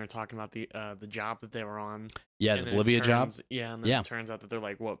were sitting there talking about the job that they were on. Yeah, the Bolivia job. Yeah, and then it turns out that they're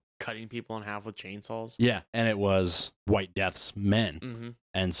like, cutting people in half with chainsaws? Yeah, and it was White Death's men.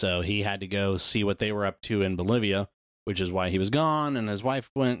 And so he had to go see what they were up to in Bolivia, which is why he was gone, and his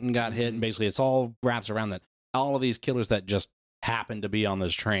wife went and got hit, and basically it's all wraps around that. All of these killers that just happened to be on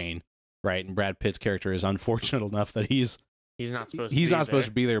this train, right? And Brad Pitt's character is unfortunate enough that he's not supposed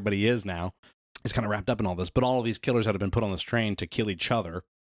to be there, but he is now. He's kind of wrapped up in all this. But all of these killers that have been put on this train to kill each other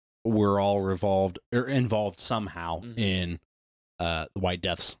were all involved somehow in White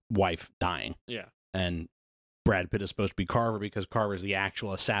Death's wife dying. Yeah. And Brad Pitt is supposed to be Carver because Carver is the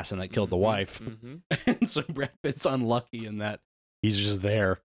actual assassin that killed the wife. And so Brad Pitt's unlucky in that he's just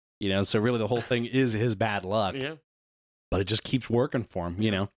there, So really the whole thing is his bad luck. Yeah. But it just keeps working for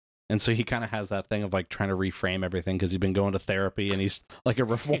him, And so he kind of has that thing of like trying to reframe everything because he's been going to therapy and he's like a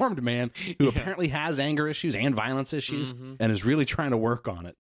reformed man who apparently has anger issues and violence issues and is really trying to work on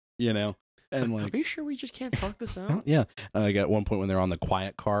it, And like, are you sure we just can't talk this out? Yeah. Like at one point when they're on the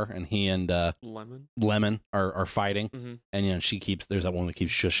quiet car and he and Lemon are fighting, and there's that one that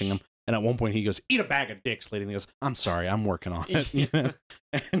keeps shushing him. And at one point he goes, "Eat a bag of dicks, lady." And he goes, "I'm sorry, I'm working on it."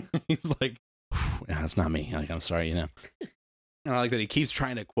 And he's like, "Yeah, it's not me. Like, I'm sorry, And I like that he keeps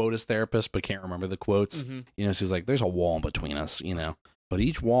trying to quote his therapist, but can't remember the quotes. So he's like, there's a wall between us, but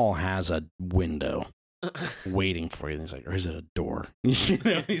each wall has a window waiting for you. And he's like, or is it a door?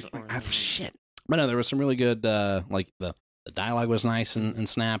 He's like, shit. But no, there was some really good, like the dialogue was nice and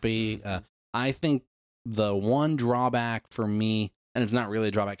snappy. I think the one drawback for me, and it's not really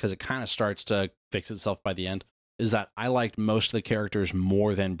a drawback because it kind of starts to fix itself by the end, is that I liked most of the characters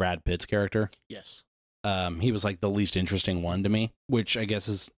more than Brad Pitt's character. Yes. He was like the least interesting one to me, which I guess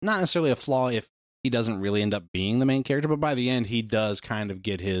is not necessarily a flaw if he doesn't really end up being the main character, but by the end he does kind of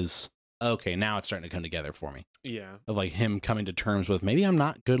get his, okay, now it's starting to come together for me. Yeah. Of like him coming to terms with maybe I'm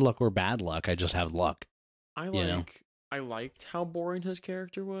not good luck or bad luck, I just have luck. I liked how boring his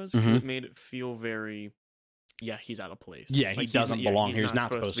character was because it made it feel very, he's out of place. Yeah, he doesn't belong here. He's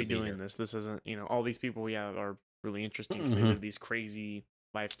not supposed to be doing here. this. This isn't, all these people are really interesting because they live these crazy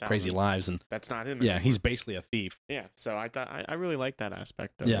lifestyle, crazy lives, and that's not him. Yeah, he's basically a thief. Yeah, so I thought I really liked that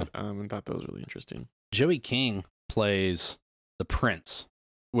aspect of it, and thought that was really interesting. Joey King plays the prince,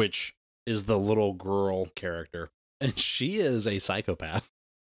 which is the little girl character, and she is a psychopath.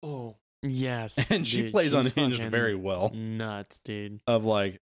 Oh yes, and she plays unhinged very well. Nuts, dude. Of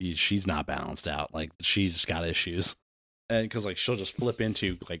like she's not balanced out. Like she's got issues. And because like she'll just flip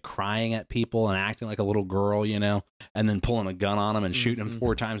into like crying at people and acting like a little girl, and then pulling a gun on him and shooting him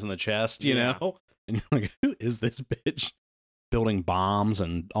 4 times in the chest, you know? And you're like, who is this bitch? Building bombs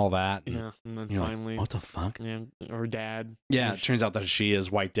and all that. And then finally, like, what the fuck? Yeah, her dad. Yeah, it turns out that she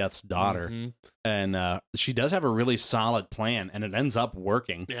is White Death's daughter, and she does have a really solid plan, and it ends up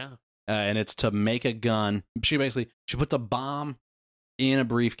working. Yeah, and it's to make a gun. She puts a bomb in a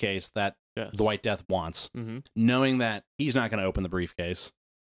briefcase that the White Death wants, knowing that he's not going to open the briefcase.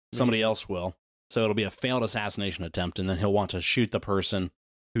 Somebody else will. So it'll be a failed assassination attempt, and then he'll want to shoot the person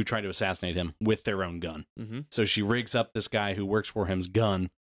who tried to assassinate him with their own gun. So she rigs up this guy who works for him's gun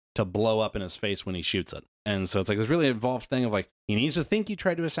to blow up in his face when he shoots it. And so it's like this really involved thing of like, he needs to think you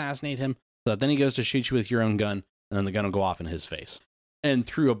tried to assassinate him, so that then he goes to shoot you with your own gun, and then the gun will go off in his face. And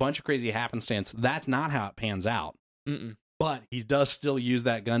through a bunch of crazy happenstance, that's not how it pans out. But he does still use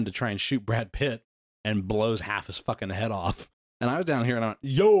that gun to try and shoot Brad Pitt and blows half his fucking head off. And I was down here and I went,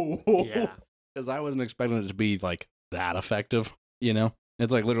 yo! Yeah. Because I wasn't expecting it to be like that effective,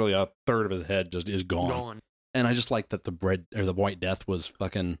 It's like literally a third of his head just is gone. And I just like that the White Death was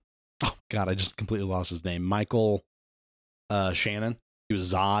fucking, oh God, I just completely lost his name. Michael Shannon. He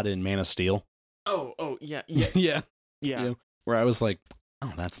was Zod in Man of Steel. Oh, yeah. Yeah. Where I was like,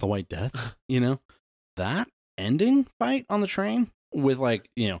 oh, that's the White Death. That ending fight on the train with like,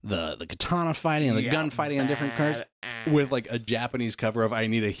 the katana fighting and the gun fighting on different cars with like a Japanese cover of I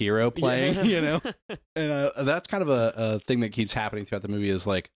Need a Hero playing, And that's kind of a thing that keeps happening throughout the movie is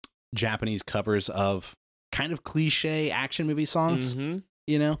like Japanese covers of kind of cliche action movie songs, Hey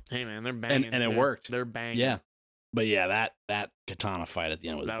man, they're banging. And it worked. They're banging. Yeah. But yeah, that katana fight at the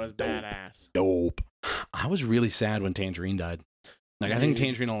end was dope. Badass. Dope. I was really sad when Tangerine died. Like, I think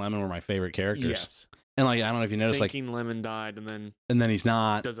Tangerine and Lemon were my favorite characters. Yes. And like, I don't know if you noticed, Thinking Lemon died, and then he's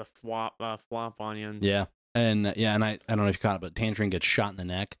not. Does a flop on you. Yeah. And and I don't know if you caught it, but Tangerine gets shot in the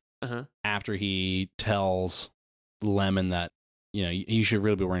neck after he tells Lemon that, you should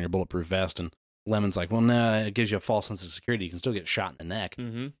really be wearing your bulletproof vest. And Lemon's like, well, no, it gives you a false sense of security. You can still get shot in the neck,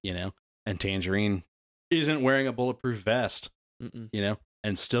 And Tangerine isn't wearing a bulletproof vest,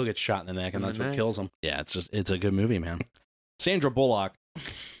 and still gets shot in the neck, and that's what kills him. Yeah, it's a good movie, man. Sandra Bullock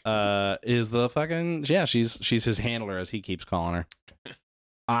is the fucking she's his handler, as he keeps calling her.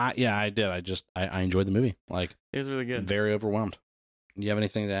 I did. I enjoyed the movie. Like, it was really good. Very overwhelmed. Do you have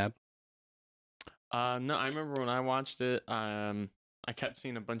anything to add? No, I remember when I watched it, I kept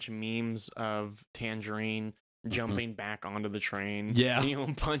seeing a bunch of memes of Tangerine jumping back onto the train. Yeah.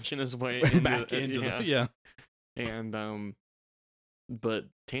 Punching his way back into the. And but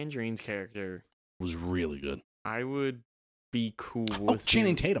Tangerine's character was really good. I would be cool with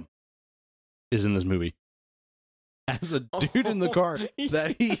Channing Tatum is in this movie as a dude in the car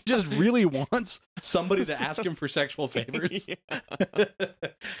that he just really wants somebody to ask him for sexual favors.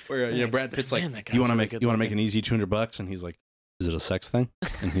 Where Brad Pitt's like, you want to make an easy $200, and he's like, is it a sex thing?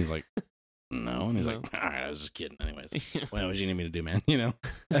 And he's like, no. And he's like, all right, I was just kidding. Anyways, what do you need me to do, man?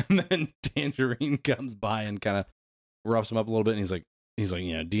 And then Tangerine comes by and kind of roughs him up a little bit, and he's like,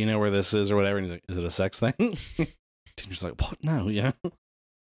 do you know where this is or whatever? And he's like, is it a sex thing? Tangerine's like, what? No,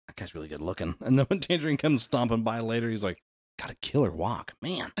 that guy's really good looking. And then when Tangerine comes stomping by later, he's like, got a killer walk,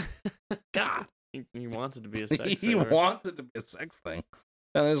 man. God, he wants it to be a sex. He wants it to be a sex thing.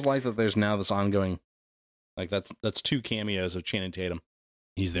 And I just like that there's now this ongoing, like that's 2 cameos of Channing Tatum.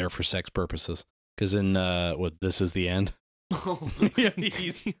 He's there for sex purposes. Because in This Is the End,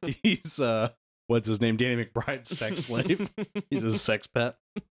 he's what's his name? Danny McBride's sex slave. He's a sex pet.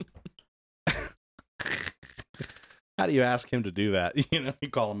 How do you ask him to do that? You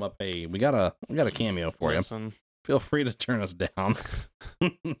call him up. Hey, we got a cameo for you. Feel free to turn us down.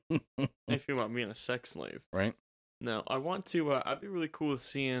 If you want being a sex slave, right? No, I want to. I'd be really cool with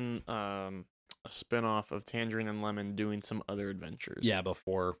seeing a spinoff of Tangerine and Lemon doing some other adventures. Yeah,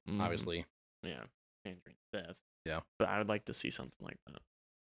 before obviously. Yeah, Tangerine's death. Yeah, but I would like to see something like that.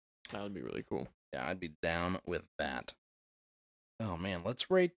 That would be really cool. Yeah, I'd be down with that. Oh man,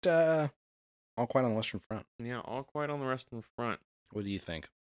 let's rate All Quiet on the Western Front. Yeah, All Quiet on the Western Front. What do you think?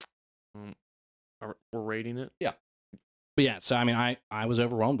 We're rating it? Yeah. But yeah, so I mean, I was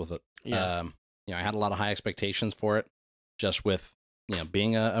overwhelmed with it. Yeah. I had a lot of high expectations for it, just with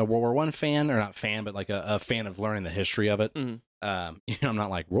being a World War I fan, or not fan, but like a fan of learning the history of it. Mm-hmm. I'm not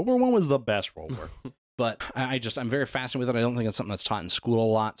like World War I was the best World War, but I'm very fascinated with it. I don't think it's something that's taught in school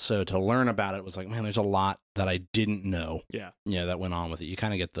a lot. So to learn about it was like, man, there's a lot that I didn't know. Yeah. That went on with it. You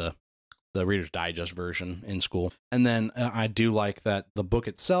kind of get the Reader's Digest version in school. And then I do like that the book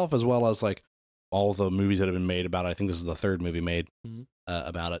itself, as well as like all the movies that have been made about it, I think this is the 3rd movie made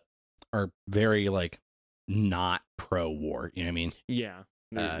about it, are very like not pro-war. You know what I mean? Yeah.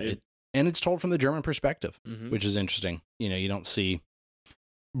 And it's told from the German perspective, which is interesting. You don't see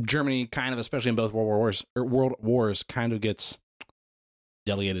Germany kind of, especially in both World Wars, kind of gets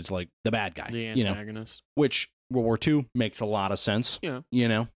delegated to like the bad guy, the antagonist, which World War II makes a lot of sense. Yeah.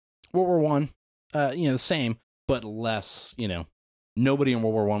 World War One, the same, but less, nobody in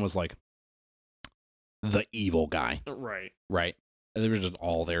World War One was like the evil guy. Right. Right. They were just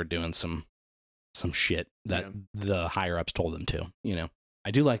all there doing some shit that the higher ups told them to,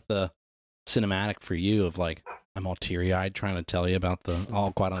 I do like the cinematic for you of like, I'm all teary eyed trying to tell you about the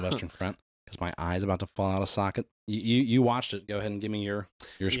All Quiet on the Western Front because my eye's about to fall out of socket. You watched it. Go ahead and give me your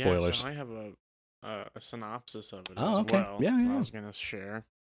spoilers. So I have a synopsis of it well. Yeah. I was going to share.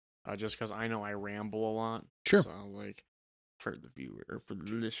 Just because I know I ramble a lot. Sure. So I was like, for the viewer, or for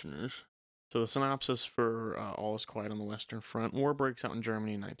the listeners. So the synopsis for All Is Quiet on the Western Front. War breaks out in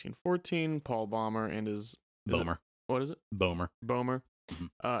Germany in 1914. Paul Boehmer and his... What is it? Boehmer.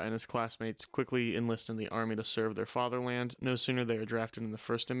 And his classmates quickly enlist in the army to serve their fatherland. No sooner they are drafted in the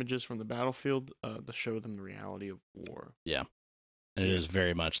first images from the battlefield to show them the reality of war. Yeah. And it is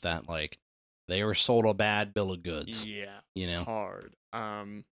very much that, like, they were sold a bad bill of goods. Yeah, You know, hard.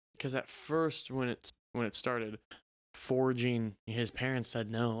 Because at first when it started forging, his parents said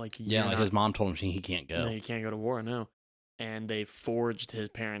no, like yeah, like his mom told him he can't go. no, you can't go to war, no. And they forged his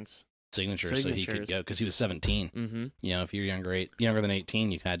parents' Signature so he could signatures. go because he was 17. Mm-hmm. You know, if you're younger than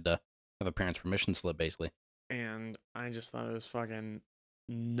 18, you had to have a parent's permission slip, basically. And I just thought it was fucking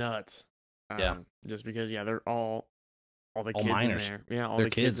nuts. Yeah. Just because, they're all the kids minors. in there. Yeah, all They're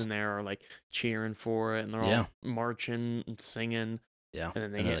the kids kids. in there are like cheering for it, and they're all marching and singing. Yeah. And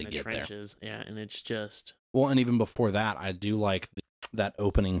then they get in the trenches. There. Yeah, and it's just. Well, and even before that, I do like that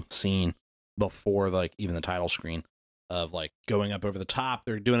opening scene before like even the title screen of like going up over the top.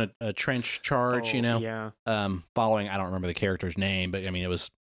 They're doing a trench charge, you know. Yeah. Following, I don't remember the character's name, but I mean it was.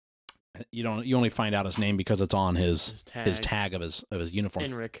 You only find out his name because it's on his tag of his uniform.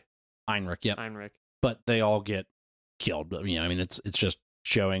 Heinrich, yep. Heinrich. But they all get killed. You know, I mean it's just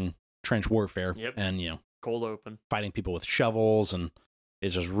showing trench warfare. Yep. And you know, cold open, fighting people with shovels, and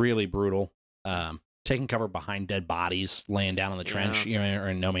it's just really brutal. Taking cover behind dead bodies, laying down in the trench, you know, or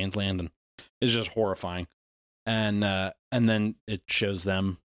in no man's land, and it's just horrifying. And then it shows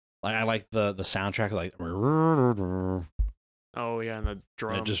them. Like I like the soundtrack, like. Oh yeah, and the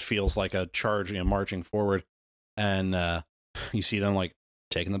drums. And it just feels like a charge, you know, marching forward, and you see them like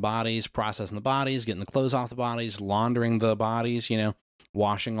taking the bodies, processing the bodies, getting the clothes off the bodies, laundering the bodies, you know,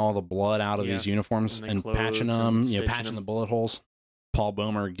 washing all the blood out of these uniforms and patching them, you know, patching the bullet holes. Paul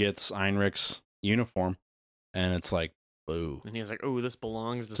Bomer gets Heinrich's uniform, and it's like, ooh. And he's like, oh, this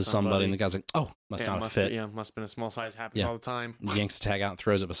belongs to somebody. And the guy's like, oh, must not have fit. Must have been a small size. Happens all the time. He yanks the tag out and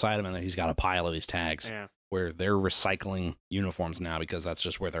throws it beside him, and then he's got a pile of these tags. Yeah. Where they're recycling uniforms now because that's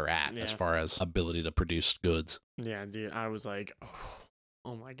just where they're at as far as ability to produce goods. Yeah, dude. I was like,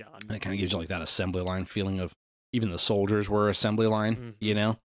 oh my God. And it kind of gives you like that assembly line feeling of even the soldiers were assembly line, you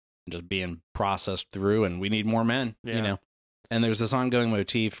know, just being processed through, and we need more men, you know. And there's this ongoing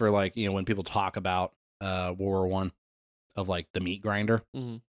motif for like, you know, when people talk about World War I of like the meat grinder.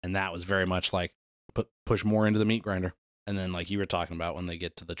 And that was very much like push more into the meat grinder. And then like you were talking about when they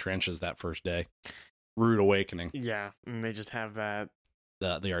get to the trenches that first day. Rude awakening. Yeah, and they just have that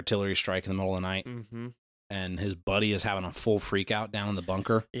the artillery strike in the middle of the night, and his buddy is having a full freak out down in the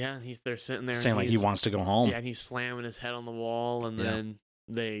bunker. Yeah, they're sitting there saying like he wants to go home. Yeah, and he's slamming his head on the wall, and then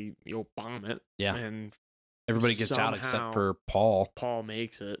they bomb it. Yeah, and everybody gets out except for Paul. Paul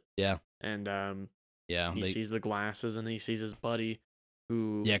makes it. Yeah, and he sees the glasses, and he sees his buddy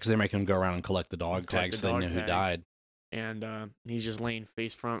who. Yeah, because they're making him go around and collect the dog tags, so they know who died. And he's just laying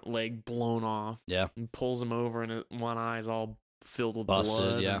face front, leg blown off. Yeah. And pulls him over, and one eye's all filled with busted,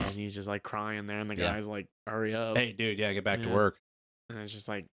 blood. Yeah. And he's just like crying there, and the guy's like, hurry up. Hey, dude, get back to work. And it's just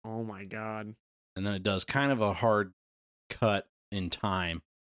like, oh my God. And then it does kind of a hard cut in time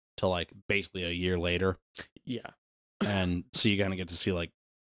to like basically a year later. Yeah. And so you kind of get to see like,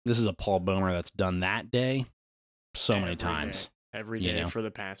 this is a Paul Bomer that's done that day so many times. Every day for the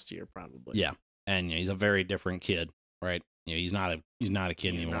past year, probably. Yeah. And he's a very different kid. Right, you know, he's not a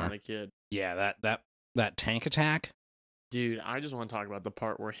kid anymore. Not a kid. Yeah, that tank attack, dude. I just want to talk about the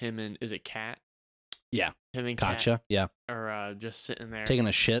part where him and is it Kat? Yeah, him and Katja. Kat yeah, are just sitting there taking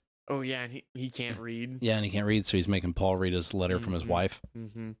a shit. Oh yeah, and he can't read. Yeah, and he can't read, so he's making Paul read his letter from his wife.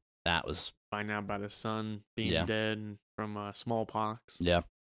 That was find out about his son being dead from smallpox. Yeah.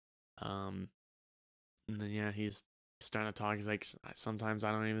 And then he's starting to talk. He's like, sometimes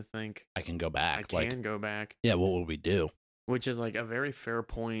I don't even think I can go back. I can go back. Yeah, what would we do? Which is like a very fair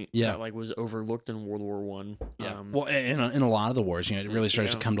point. Yeah. That like was overlooked in World War One. Yeah. Well, in a lot of the wars, you know, it really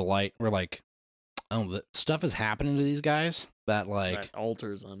starts to come to light. We're like, oh, the stuff is happening to these guys that like that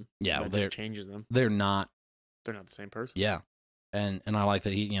alters them. Yeah, that just changes them. They're not the same person. Yeah. And I like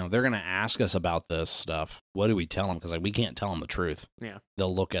that they're gonna ask us about this stuff. What do we tell them? Because like we can't tell them the truth. Yeah.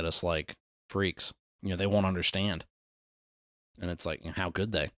 They'll look at us like freaks. You know, they won't understand. And it's like, how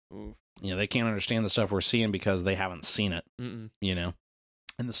could they? Oof. You know, they can't understand the stuff we're seeing because they haven't seen it. You know,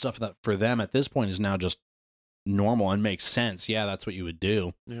 and the stuff that for them at this point is now just normal and makes sense. Yeah, that's what you would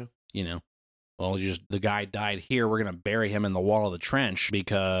do. Yeah. You know, well, the guy died here. We're gonna bury him in the wall of the trench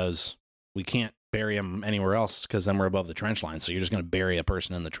because we can't bury him anywhere else because then we're above the trench line. So you're just gonna bury a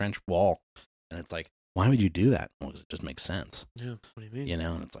person in the trench wall, and it's like, why would you do that? Well, it just makes sense. Yeah. What do you mean? You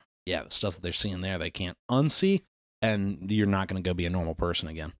know, and it's like, yeah, the stuff that they're seeing there, they can't unsee. And you're not going to go be a normal person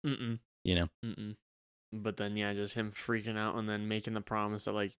again. You know? But then, just him freaking out and then making the promise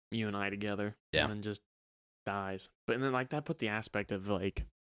of, like, you and I together. Yeah. And then just dies. But then, like, that put the aspect of, like,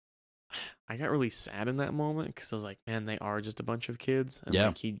 I got really sad in that moment because I was like, man, they are just a bunch of kids. And,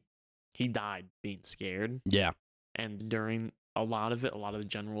 like, he died being scared. Yeah. And during a lot of it, a lot of the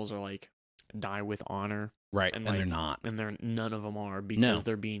generals are like, die with honor. Right. And, And like, they're not. And none of them are because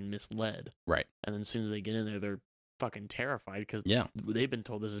they're being misled. Right. And then as soon as they get in there, they're fucking terrified because Yeah. they've been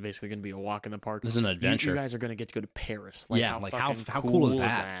told this is basically going to be a walk in the park. This is an adventure. You guys are going to get to go to Paris. Yeah, like, how cool is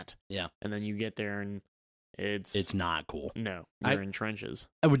that? Yeah. And then you get there and it's not cool. No, you're in trenches.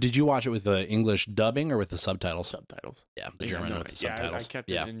 Did you watch it with the English dubbing or with the subtitles? Subtitles. Yeah, the German with the subtitles. I kept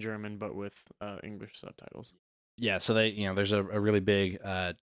it in German, but with English subtitles. Yeah, so they, there's a really big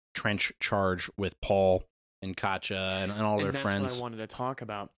trench charge with Paul and Katja and all their friends. That's what I wanted to talk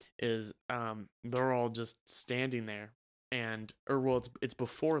about is they're all just standing there it's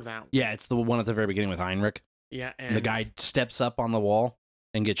before that. Yeah, it's the one at the very beginning with Heinrich. Yeah, and the guy steps up on the wall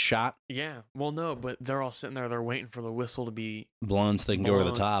and gets shot. Yeah, well, no, but they're all sitting there. They're waiting for the whistle to be blown so they can go over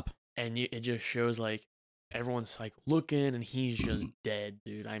the top. And it just shows like everyone's like looking, and he's just dead,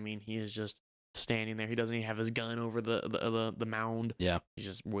 dude. I mean, he is just standing there. He doesn't even have his gun over the mound. Yeah, he's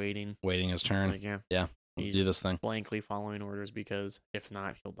just waiting his turn. Like, yeah. Let's do this thing. Blankly following orders because if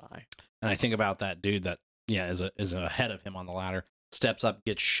not, he'll die. And I think about that dude that is ahead of him on the ladder, steps up,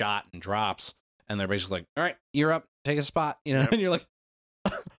 gets shot, and drops. And they're basically like, "All right, you're up. Take a spot." Yep. And you're like,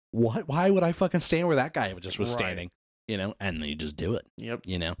 "What? Why would I fucking stand where that guy just was standing?" And then you just do it. Yep.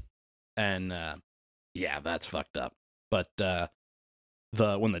 And that's fucked up. But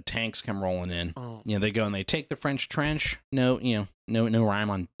when the tanks come rolling in, they go and they take the French trench. No rhyme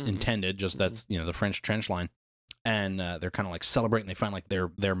on intended. Just that's the French trench line, and they're kind of like celebrating. They find like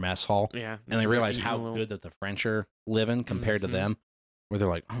their mess hall, and they realize how good that the French are living compared to them. Where they're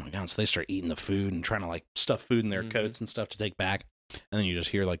like, "Oh my god!" So they start eating the food and trying to like stuff food in their coats and stuff to take back, and then you just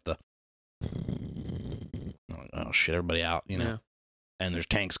hear like the oh shit, everybody out, and there's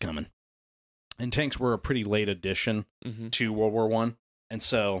tanks coming, and tanks were a pretty late addition to World War I. And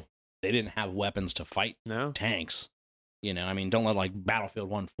so they didn't have weapons to fight tanks. I mean, don't let like Battlefield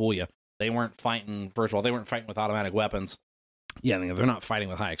 1 fool you. They weren't fighting, first of all, they weren't fighting with automatic weapons. Yeah, they're not fighting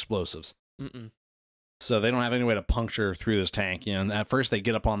with high explosives. So they don't have any way to puncture through this tank. And at first they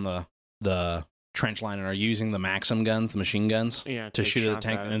get up on the trench line and are using the Maxim guns, the machine guns, to shoot at the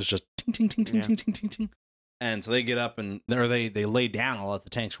tank. And it's just ting, ting, ting, ting, ting, ting, ting, ting. And so they get up and they lay down and let the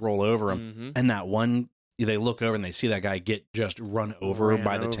tanks roll over them. And that one... They look over and they see that guy get just run over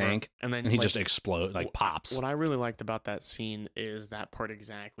by the tank, and then he just explodes, like pops. What I really liked about that scene is that part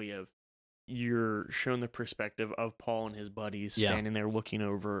exactly of you're shown the perspective of Paul and his buddies standing there looking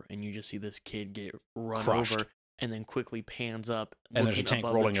over, and you just see this kid get run over, and then quickly pans up, and there's a tank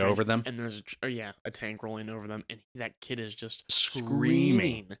rolling over them, and there's a tank rolling over them, and that kid is just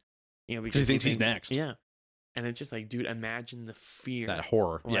screaming, because he thinks he's next. Yeah. And it's just like, dude, imagine the fear. That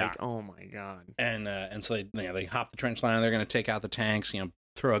horror. Like, oh my God. And so they hop the trench line and they're going to take out the tanks,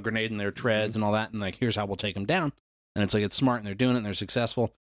 throw a grenade in their treads and all that. And like, here's how we'll take them down. And it's like, it's smart and they're doing it and they're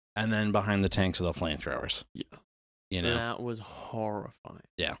successful. And then behind the tanks are the flamethrowers. Yeah. That was horrifying.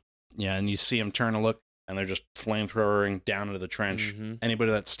 Yeah. Yeah. And you see them turn to look and they're just flamethrowering down into the trench.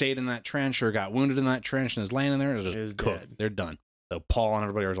 Anybody that stayed in that trench or got wounded in that trench and is laying in there is just cooked. Dead. They're done. So Paul and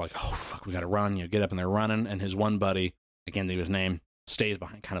everybody are like, "Oh fuck, we got to run!" Get up and they're running. And his one buddy, I can't think of his name, stays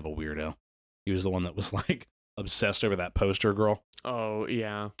behind. Kind of a weirdo. He was the one that was like obsessed over that poster girl. Oh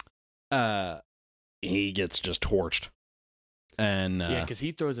yeah. He gets just torched. And because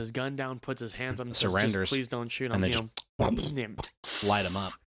he throws his gun down, puts his hands up, and surrenders. Says, "Please don't shoot And him." they just light him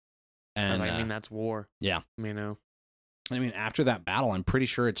up. And I mean, that's war. Yeah. I mean, after that battle, I'm pretty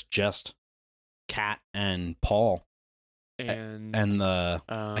sure it's just Kat and Paul. And the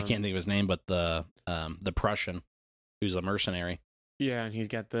I can't think of his name, but the Prussian who's a mercenary. Yeah, and he's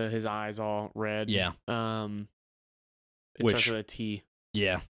got his eyes all red. Yeah. It starts with a T.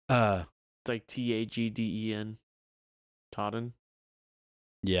 Yeah. It's like Tagden. Todden.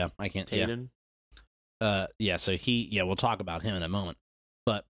 Yeah, I can't. Taden. Yeah. So we'll talk about him in a moment.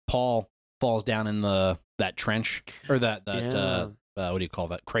 But Paul falls down in that trench or that what do you call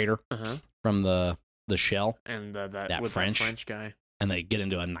that crater from the shell and that with French. That French guy, and they get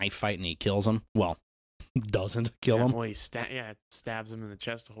into a knife fight and he kills him. Well, doesn't kill him. Well, he stabs him in the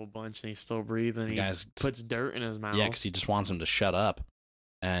chest a whole bunch and he's still breathing. He puts dirt in his mouth. Yeah, because he just wants him to shut up.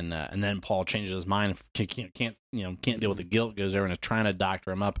 And then Paul changes his mind. Can't deal with the guilt. Goes over and is trying to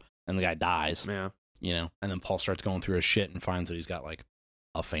doctor him up, and the guy dies. Yeah, And then Paul starts going through his shit and finds that he's got like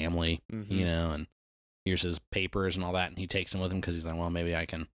a family. And here's his papers and all that, and he takes them with him because he's like, well, maybe I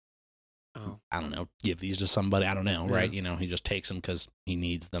can. I don't know, give these to somebody. I don't know, right? He just takes them because he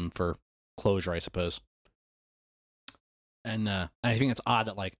needs them for closure, I suppose. And I think it's odd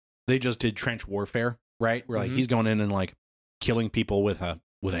that like they just did trench warfare, right? Where like he's going in and like killing people with a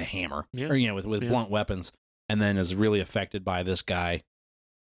hammer, or with blunt weapons, and then is really affected by this guy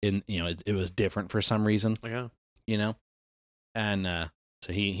it was different for some reason. Yeah. And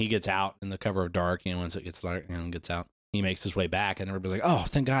so he gets out in the cover of dark. Once it gets dark, gets out. He makes his way back, and everybody's like, "Oh,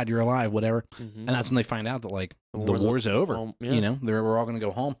 thank God you're alive!" Whatever. Mm-hmm. And that's when they find out that the war's over. We're all going to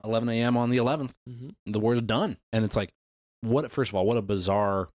go home. 11 a.m. on the 11th. Mm-hmm. The war's done, and it's like, first of all, what a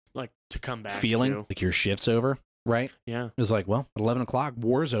bizarre to come back feeling. To. Like your shift's over, right? Yeah. It's like, well, at 11 o'clock,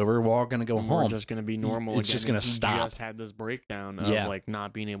 war's over. We're all going to go home. We're just going to be normal. It's just going to stop. Just had this breakdown of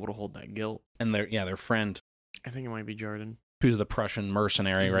not being able to hold that guilt. And their friend, I think it might be Jordan, who's the Prussian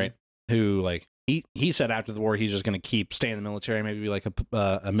mercenary, mm-hmm. right? Who he said staying in the military, maybe be like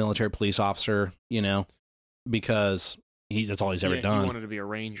a military police officer, because that's all he's ever done. He wanted to be a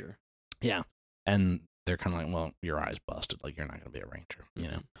ranger. Yeah. And they're kind of like, well, your eye's busted. Like, you're not going to be a ranger,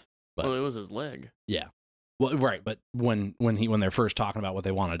 But, well, it was his leg. Yeah. Well, right. But when they're first talking about what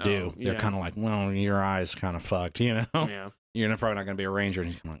they want to do, they're kind of like, well, your eye's kind of fucked, Yeah. You're probably not going to be a ranger.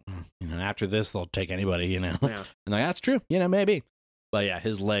 And he's like, after this, they'll take anybody, Yeah. And that's true. Maybe. But yeah,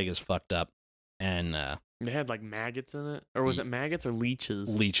 his leg is fucked up. And they had maggots in it, or was it maggots or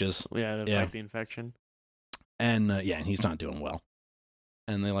leeches? Leeches, to fight the infection. And and he's not doing well.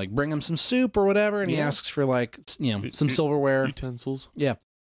 And they bring him some soup or whatever, and he asks for some silverware, utensils. Yeah,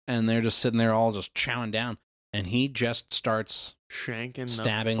 and they're just sitting there all just chowing down, and he just starts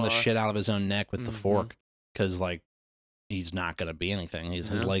stabbing the shit out of his own neck with the fork because he's not gonna be anything.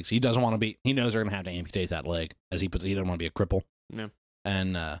 His legs. He doesn't want to be. He knows they're gonna have to amputate that leg, as he puts. He doesn't want to be a cripple. Yeah,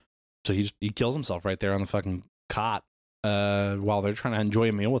 and so he kills himself right there on the fucking cot while they're trying to enjoy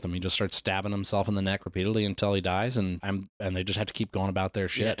a meal with him. He just starts stabbing himself in the neck repeatedly until he dies, and they just have to keep going about their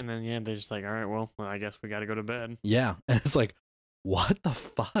shit. Yeah, and then they're just like, all right, well, I guess we got to go to bed. Yeah, and it's like, what the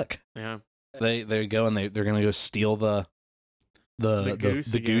fuck? Yeah, they go and they're gonna go steal the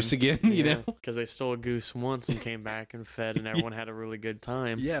goose again, because they stole a goose once and came back and fed, and everyone had a really good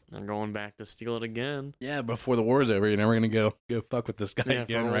time. Yeah, they're going back to steal it again. Yeah, before the war's over, we're gonna go fuck with this guy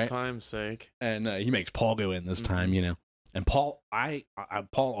again, for right? old time's sake. And he makes Paul go in this time, And Paul,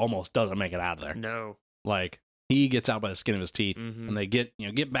 Paul almost doesn't make it out of there. No, he gets out by the skin of his teeth, and they get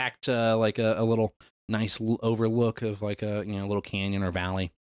back to a little nice overlook of a little canyon or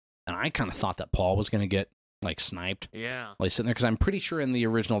valley. And I kind of thought that Paul was gonna get sniped. Yeah. Sitting there, because I'm pretty sure in the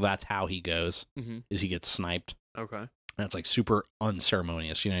original that's how he goes, is he gets sniped. Okay. And it's super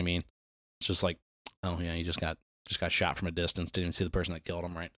unceremonious, you know what I mean? It's just oh yeah, he just got shot from a distance, didn't even see the person that killed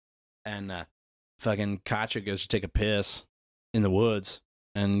him, right? And fucking Katjaa goes to take a piss in the woods,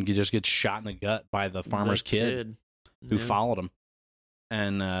 and he just gets shot in the gut by the farmer's kid who followed him.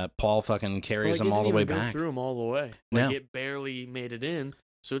 And Paul fucking carries him all the way back. Through him all the way. It barely made it in.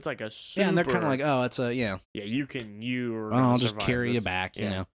 So it's a super... Yeah, and they're kind of oh, it's a, Yeah, I'll just carry you back,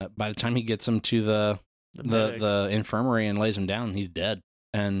 By the time he gets him to the infirmary and lays him down, he's dead.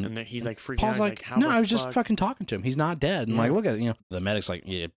 And he's freaking Paul's out. How no, I was just fucking talking to him. He's not dead. And look at it, the medic's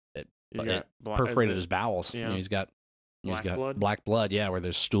it perforated his bowels. Yeah. He's got blood? Black blood, where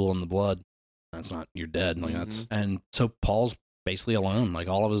there's stool in the blood. That's not, you're dead. That's, and so Paul's basically alone.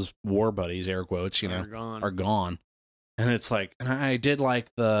 All of his war buddies, air quotes, are gone. And it's and I did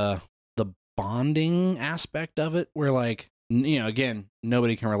the bonding aspect of it, where again,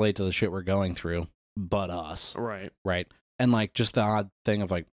 nobody can relate to the shit we're going through but us. Right. Right. And just the odd thing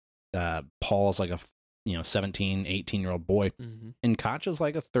of Paul's a 17, 18-year-old boy, and Katjaa's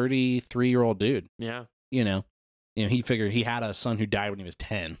a 33-year-old dude. Yeah. He figured he had a son who died when he was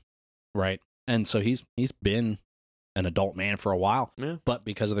 10, right? And so he's been an adult man for a while. Yeah. But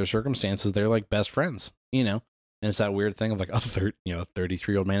because of their circumstances, they're best friends, And it's that weird thing of a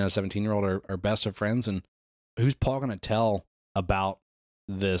 33-year-old man and a 17-year-old are best of friends. And who's Paul going to tell about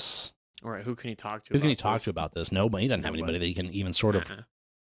this? All right, who can he talk to? Who can he talk to about this? Nobody. He doesn't have anybody that he can even sort of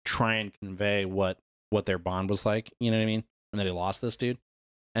try and convey what their bond was like. You know what I mean? And that he lost this dude.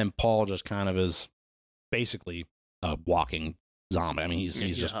 And Paul just kind of is basically a walking zombie. I mean, he's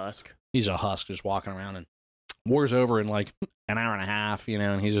just a husk. He's a husk just walking around, and war's over in an hour and a half,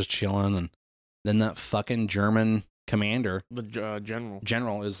 and he's just chilling. And then that fucking German commander, the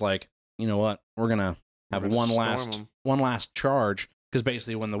general is you know what? We're going to have one last charge. Because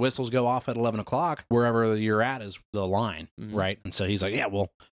basically, when the whistles go off at 11 o'clock, wherever you're at is the line, right? And so he's yeah, we'll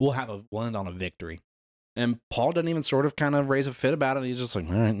end on a victory. And Paul doesn't even sort of kind of raise a fit about it. He's just all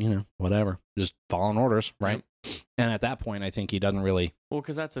right, whatever, just following orders, right? Yep. And at that point, I think he doesn't really. Well,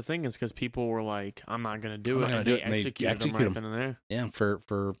 because that's the thing is because people were I'm not going to do it, and they execute him right then and there. Yeah, for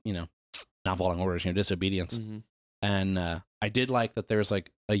not following orders, disobedience. And I did like that. There's a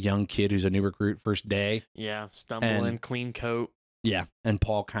young kid who's a new recruit, first day. Yeah, stumbling, clean coat. Yeah, and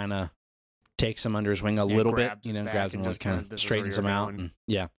Paul kind of takes him under his wing a little bit, grabs him and kind of straightens him out. And,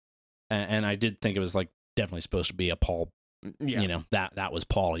 and I did think it was like definitely supposed to be a Paul. Yeah. That was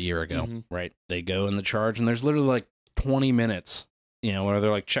Paul a year ago, right? They go in the charge, and there's literally like 20 minutes, where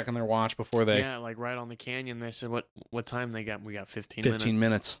they're like checking their watch before they. Yeah, like right on the canyon. They said what time they got. We got 15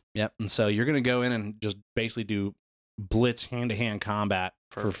 minutes. Yep. And so you're gonna go in and just basically do blitz hand-to-hand combat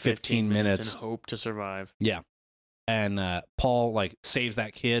for 15 minutes and hope to survive. Yeah. And Paul like saves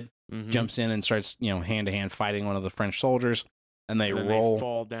that kid, jumps in and starts hand-to-hand fighting one of the French soldiers, and they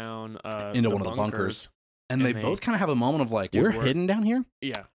fall down into one of the bunkers. And they both kind of have a moment of like, we're hidden down here?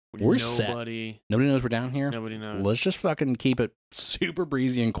 Yeah. We're set. Nobody knows we're down here. Nobody knows. Let's just fucking keep it super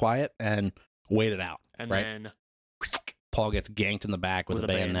breezy and quiet and wait it out. And right? then Paul gets ganked in the back with a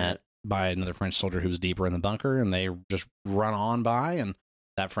bayonet by another French soldier who was deeper in the bunker, and they just run on by, and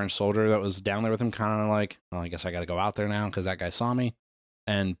that French soldier that was down there with him kind of like, well, I guess I got to go out there now because that guy saw me.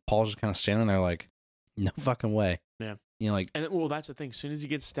 And Paul's just kind of standing there like, no fucking way. Yeah. And that's the thing. As soon as he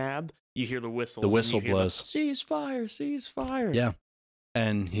gets stabbed, you hear the whistle. The whistle blows. Ceasefire, ceasefire. Yeah.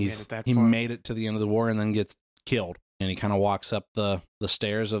 And he made it to the end of the war and then gets killed. And he kind of walks up the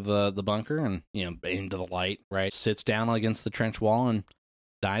stairs of the bunker and, into the light, right? Sits down against the trench wall and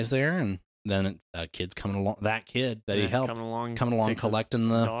dies there. And then a kid's coming along. That kid that he helped coming along collecting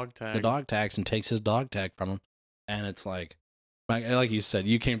the dog tags and takes his dog tag from him. And it's like you said,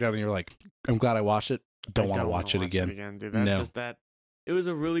 you came down and you're like, I'm glad I watched it. Don't want to watch it again. Dude. It was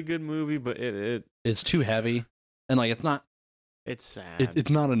a really good movie, but it's too heavy, and like it's not. It's sad. It's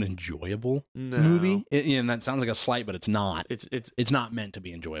not an enjoyable movie, and that sounds like a slight, but it's not. It's not meant to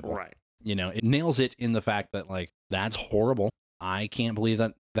be enjoyable, right? It nails it in the fact that like that's horrible. I can't believe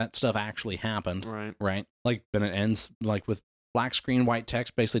that stuff actually happened, right? Like then it ends like with black screen, white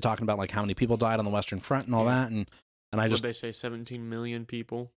text, basically talking about like how many people died on the Western Front and all that, and I just they say 17 million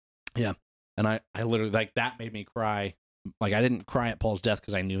people. Yeah. And I literally, like, that made me cry. Like, I didn't cry at Paul's death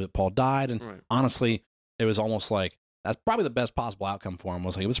because I knew that Paul died. And honestly, it was almost like, that's probably the best possible outcome for him.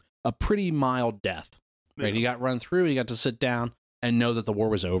 Was like, it was a pretty mild death, right? Yeah. He got run through, he got to sit down and know that the war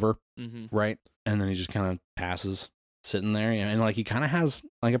was over, right? And then he just kind of passes sitting there. And, like, he kind of has,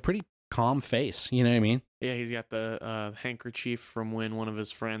 like, a pretty calm face. You know what I mean? Yeah, he's got the handkerchief from when one of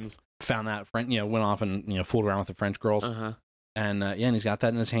his friends found that friend, went off and, fooled around with the French girls. And and he's got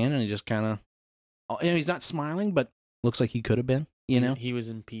that in his hand, and he just kind of, he's not smiling, but looks like he could have been. He was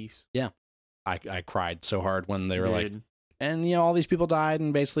in peace. Yeah, I cried so hard when they were like, and all these people died,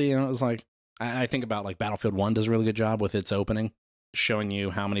 and basically, it was like, I think about like Battlefield 1 does a really good job with its opening, showing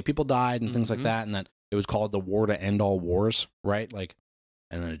you how many people died and things like that, and that it was called the war to end all wars, right? Like,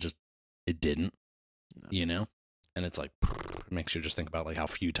 and then it didn't, and it's like, it makes you just think about like how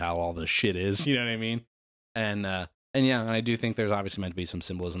futile all this shit is, you know what I mean? And yeah, and I do think there's obviously meant to be some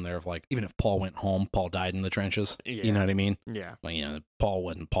symbolism there of like, even if Paul went home, Paul died in the trenches. Yeah. You know what I mean? Yeah. Like, Paul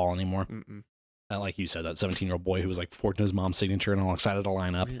wasn't Paul anymore. Like you said, that 17-year-old boy who was like forging his mom's signature and all excited to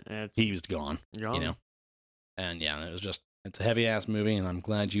line up, he was gone. And yeah, it's a heavy ass movie, and I'm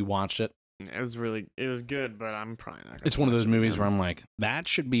glad you watched it. It was good, but I'm probably not gonna It's one of those movies where I'm like, that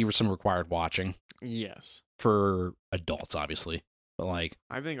should be some required watching. Yes. For adults, obviously. But like,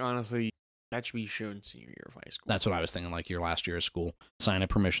 I think honestly, that should be shown senior year of high school. That's what I was thinking, like your last year of school. Sign a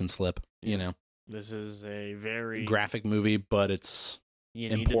permission slip, This is a very graphic movie, but it's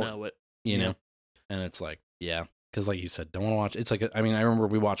important. Need to know it. You know? And it's like, yeah. Because like you said, don't want to watch. It's like, I remember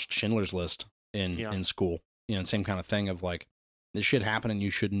we watched Schindler's List in school. Same kind of thing of like, this shit happened and you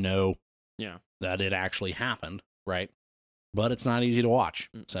should know that it actually happened, right? But it's not easy to watch.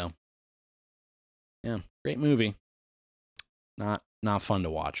 So, yeah, great movie. Not fun to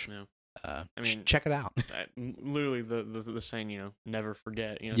watch. No. Check it out. Literally, the saying, never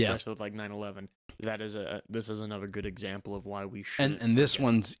forget. Especially with like 9/11. This is another good example of why we should. And this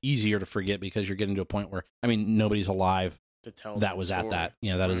one's easier to forget because you're getting to a point where nobody's alive to tell that was story. At that.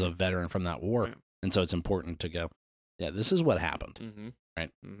 That is a veteran from that war, and so it's important to go. Yeah, this is what happened,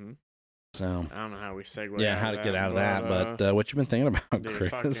 right? So I don't know how we segue. Yeah, how to get out of that, but what you been thinking about,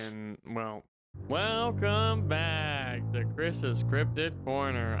 Chris? Welcome back to Chris's Cryptid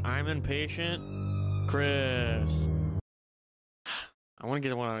Corner. I'm impatient, Chris. I want to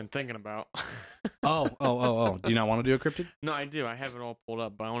get what I'm thinking about. Oh. Do you not want to do a cryptid? No, I do. I have it all pulled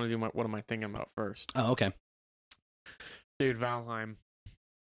up, but I want to do what am I thinking about first. Oh, okay. Dude, Valheim.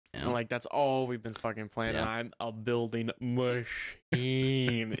 Yeah. Like, that's all we've been fucking playing. Yeah. And I'm a building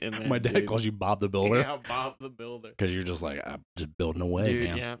machine in that, My dad calls you Bob the Builder. Yeah, Bob the Builder. Because you're just like, I'm just building away, Dude,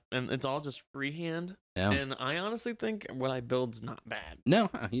 man. yeah. And it's all just freehand. Yeah. And I honestly think what I build's not bad. No,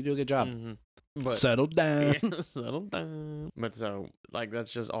 you do a good job. Mm-hmm. But Settle down. yeah, settle down. But so, like,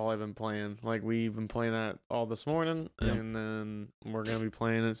 that's just all I've been playing. Like, we've been playing that all this morning, Yeah. and then we're gonna be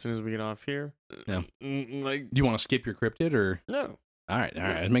playing it as soon as we get off here. Yeah. Like, Do you want to skip your cryptid or? no. All right.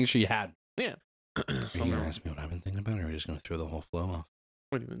 Just making sure you had. Yeah. Are you going to ask me what I've been thinking about, or are we just going to throw the whole flow off?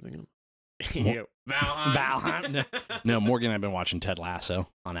 What have you been thinking Mo- of? Valheim. Valheim. No, Morgan and I've been watching Ted Lasso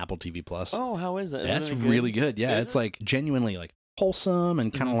on Apple TV Plus. Oh, how is that? That's really good. Yeah, Is it's it? like genuinely like wholesome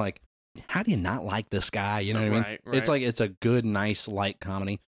and kind of Mhm. like, how do you not like this guy? You know what I mean? Right. It's like, it's a good, nice, light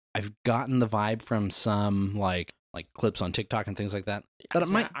comedy. I've gotten the vibe from some like clips on TikTok and things like that. That it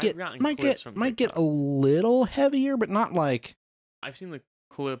See, might I've get gotten might clips get from might get TikTok. a little heavier, but not like. I've seen the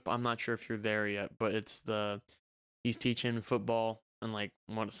clip. I'm not sure if you're there yet, but it's he's teaching football, and like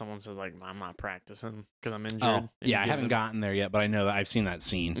someone says like, I'm not practicing because I'm injured. Oh, and he yeah, I gives haven't him- gotten there yet, but I know that I've seen that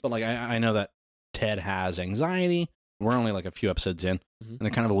scene. But like, I know that Ted has anxiety. We're only like a few episodes in, Mhm. and they're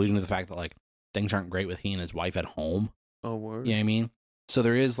kind of alluding to the fact that like things aren't great with he and his wife at home. Oh, word. You know what I mean? So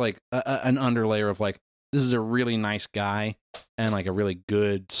there is like an underlayer of like, this is a really nice guy and like a really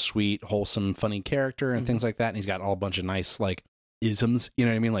good, sweet, wholesome, funny character and Mhm. things like that. And he's got all a bunch of nice like isms, you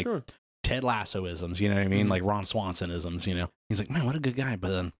know what I mean? Like Sure. Ted Lasso isms, you know what I mean? Mhm. Like Ron Swanson isms, you know? He's like, man, what a good guy. But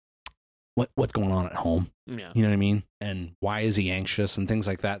then what's going on at home? Yeah. You know what I mean? And why is he anxious and things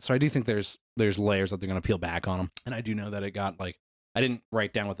like that? So I do think there's layers that they're going to peel back on him. And I do know that it got like, I didn't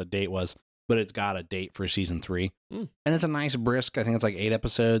write down what the date was, but it's got a date for season 3. Mm. And it's a nice brisk, I think it's like 8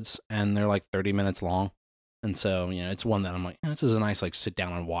 episodes and they're like 30 minutes long. And so, you know, it's one that I'm like, this is a nice like sit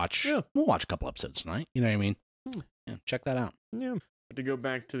down and watch. Yeah. We'll watch a couple episodes tonight. You know what I mean? Mm. Yeah, check that out. Yeah. To go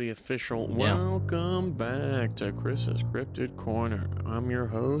back to the official, Yeah. welcome back to Chris's Cryptid Corner. I'm your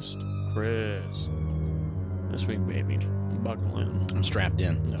host, Chris. This week, baby, buckle in. I'm strapped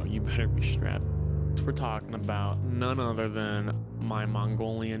in. No, you better be strapped. We're talking about none other than my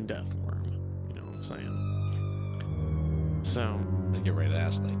Mongolian death worm. You know what I'm saying? So, Let's get ready to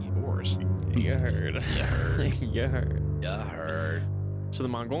ask like yours. you heard. You heard. You heard. Yeah, heard. So the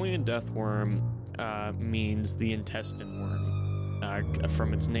Mongolian death worm means the intestine worm.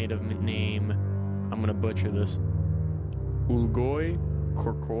 From its native name, I'm going to butcher this, Ulgoi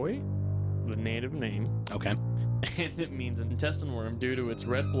Korkoi, the native name. Okay. And it means an intestine worm due to its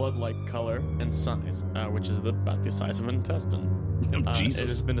red blood-like color and size, which is about the size of an intestine. Oh, It has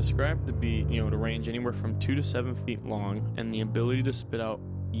Jesus. been described to be, to range anywhere from 2 to 7 feet long, and the ability to spit out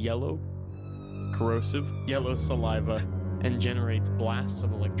corrosive yellow saliva, and generates blasts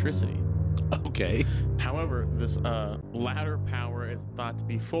of electricity. Okay. However, this latter power is thought to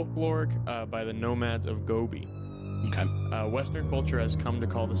be folkloric by the nomads of Gobi. Okay. Western culture has come to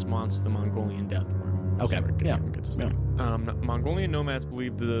call this monster the Mongolian death worm. Okay, Where it yeah, gets its yeah. name. Mongolian nomads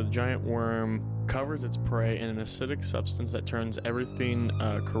believe the giant worm covers its prey in an acidic substance that turns everything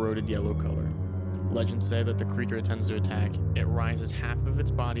corroded yellow color. Legends say that the creature it tends to attack, it rises half of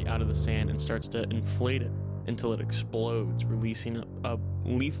its body out of the sand and starts to inflate it until it explodes, releasing a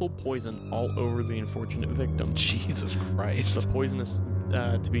lethal poison all over the unfortunate victim. Jesus Christ. The poison is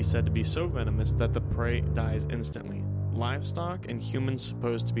to be said to be so venomous that the prey dies instantly. Livestock and humans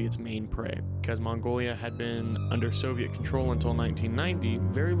supposed to be its main prey. Because Mongolia had been under Soviet control until 1990,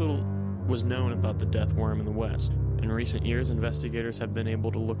 very little was known about the death worm in the West. In recent years, investigators have been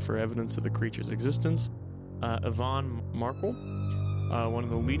able to look for evidence of the creature's existence. Ivan Markel, one of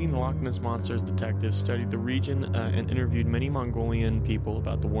the leading Loch Ness Monsters detectives, studied the region and interviewed many Mongolian people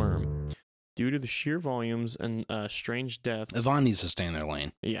about the worm. Due to the sheer volumes and strange deaths... Yvonne needs to stay in their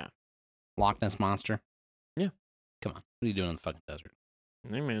lane. Yeah. Loch Ness Monster? Yeah. Come on. What are you doing in the fucking desert?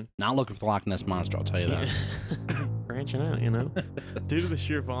 Hey, man. Not looking for the Loch Ness Monster, I'll tell you that. Branching out, Due to the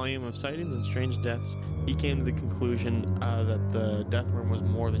sheer volume of sightings and strange deaths, he came to the conclusion that the death worm was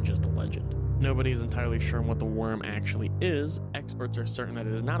more than just a legend. Nobody is entirely sure what the worm actually is. Experts are certain that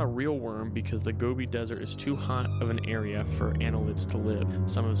it is not a real worm because the Gobi Desert is too hot of an area for annelids to live.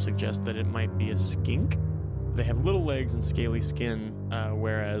 Some have suggested that it might be a skink. They have little legs and scaly skin,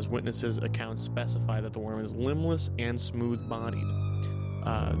 whereas witnesses' accounts specify that the worm is limbless and smooth-bodied.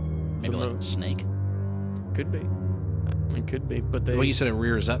 Maybe like a snake? Could be. I mean, could be, but The way you said it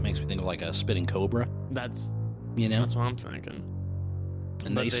rears up makes me think of like a spitting cobra, that's you know? what I'm thinking.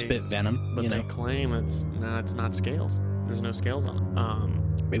 And but they spit venom, But you they know? claim it's not scales. There's no scales on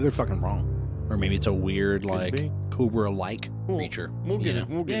it. Maybe they're fucking wrong. Or maybe it's a weird, like, be. cobra-like We'll- creature. we'll you get know? it.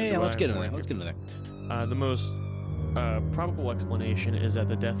 We'll get yeah, into yeah, what let's I get into like there. here. Let's get into there. The most probable explanation is that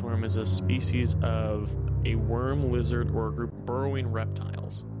the deathworm is a species of a worm, lizard, or a group of burrowing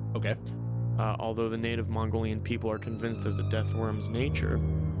reptiles. Okay. Although the native Mongolian people are convinced of the deathworm's nature,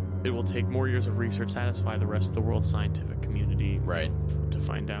 it will take more years of research to satisfy the rest of the world's scientific community to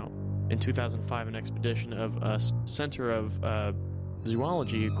find out. In 2005, an expedition of a Center of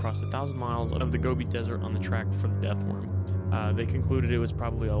Zoology crossed 1,000 miles of the Gobi Desert on the track for the deathworm. They concluded it was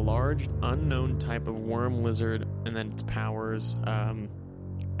probably a large, unknown type of worm lizard, and then its powers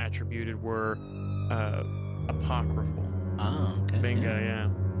attributed were apocryphal. Oh, okay. Bingo, yeah.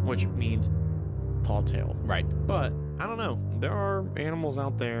 Which means tall-tailed. Right. But, I don't know. There are animals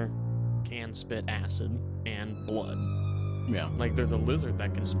out there can spit acid and blood. Yeah. Like, there's a lizard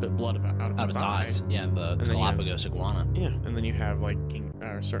that can spit blood out of its eyes. Yeah, the Galapagos iguana. Yeah, and then you have, like,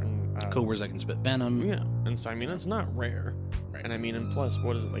 certain... cobras that can spit venom. Yeah, and so, I mean, it's not rare. Right. And, I mean, and plus,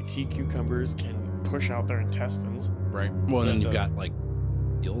 what is it? Like, sea cucumbers can push out their intestines. Right. Well, and then you've got, like,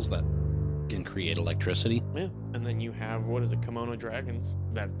 eels that can create electricity. Yeah, and then you have, what is it, Komodo dragons,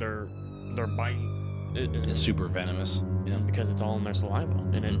 that their bite is super venomous. Yeah. Because it's all in their saliva,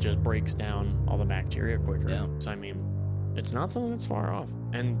 and it just breaks down all the bacteria quicker. Yeah. So, I mean... It's not something that's far off.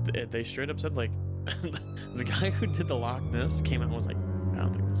 And they straight up said, like, the guy who did the Loch Ness came out and was like, I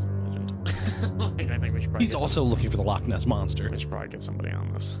don't think this is a legend. Like, I think we should probably He's also looking for the Loch Ness Monster. We should probably get somebody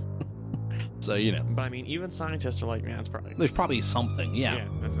on this. So, you know. But, I mean, even scientists are like, man, it's probably... There's probably something, yeah. Yeah,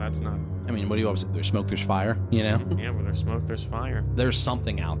 that's not... I mean, what do you always say? There's smoke, there's fire, you know? Yeah, where there's smoke, there's fire. There's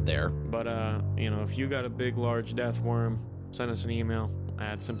something out there. But, you know, if you got a big, large death worm, send us an email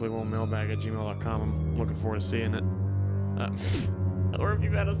at simplywormmailbag@gmail.com. I'm looking forward to seeing it. Or if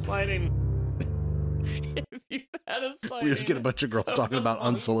you've had a sighting. We just get a bunch of girls talking about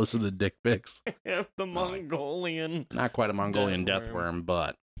unsolicited dick pics. If the Mongolian. Not quite a Mongolian death worm,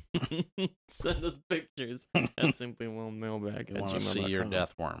 but. Send us pictures at simplywormmailbag@gmail.com. I want to see your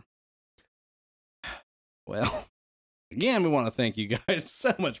death worm. Well, again, we want to thank you guys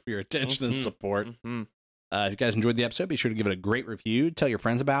so much for your attention and support. If you guys enjoyed the episode, be sure to give it a great review. Tell your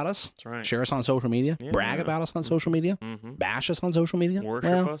friends about us. That's right. Share us on social media. Brag about us on social media. Bash us on social media.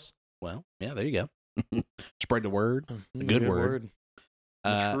 Worship us. Well, yeah, there you go. Spread the word. The good word.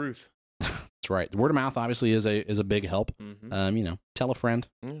 The truth. That's right. The word of mouth obviously is a big help. You know, tell a friend.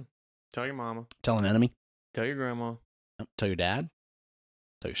 Tell your mama. Tell an enemy. Tell your grandma. Tell your dad.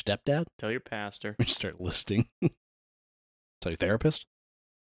 Tell your stepdad. Tell your pastor. We start listing. Tell your therapist.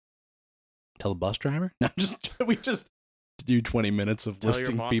 Tell the bus driver. No, we just do 20 minutes of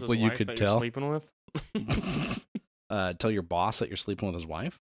listing people you could tell. Sleeping with. Tell your boss that you're sleeping with his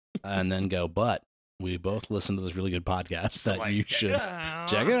wife, and then go. But we both listened to this really good podcast so that you should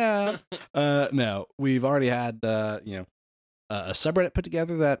check it out. No, we've already had a subreddit put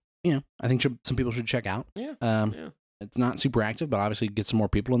together that I think some people should check out. Yeah. It's not super active, but obviously get some more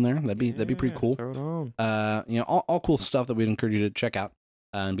people in there. That'd be pretty cool. Throw it on. All cool stuff that we'd encourage you to check out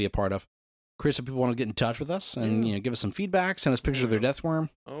and be a part of. Chris, if people want to get in touch with us and give us some feedback, send us pictures of their death worm.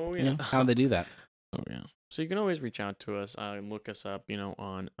 Oh yeah. How do they do that? Oh yeah. So you can always reach out to us. Look us up,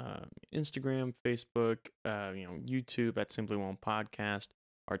 on Instagram, Facebook, YouTube at Simply Whelmed Podcast.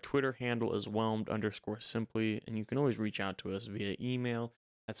 Our Twitter handle is whelmed_simply, and you can always reach out to us via email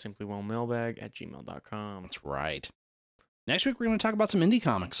at simplywhelmedmailbag@gmail.com. That's right. Next week, we're going to talk about some indie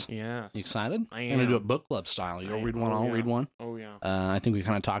comics. Yeah. You excited? I am. We're going to do it book club style. You'll read one, I'll read one. Oh, yeah. I think we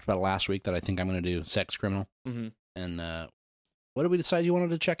kind of talked about it last week that I think I'm going to do Sex Criminal. Mm-hmm. And what did we decide you wanted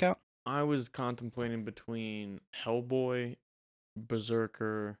to check out? I was contemplating between Hellboy,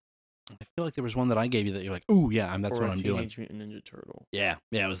 Berserker. I feel like there was one that I gave you that you're like, ooh, yeah, that's what I'm doing. Teenage Mutant Ninja Turtle. Yeah,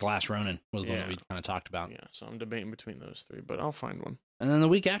 it was Last Ronin was the one that we kind of talked about. Yeah, so I'm debating between those three, but I'll find one. And then the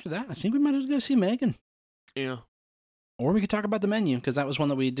week after that, I think we might have to go see Megan. Yeah. Or we could talk about The Menu, because that was one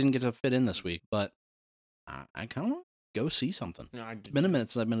that we didn't get to fit in this week. But I kind of want to go see something. No, it's been a minute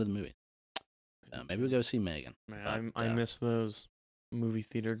since I've been to the movie. Maybe we'll go see Megan. Man, I miss those movie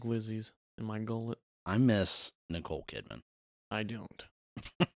theater glizzies in my gullet. I miss Nicole Kidman. I don't.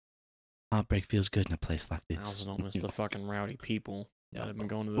 Heartbreak feels good in a place like this. I also don't miss the fucking rowdy people that have been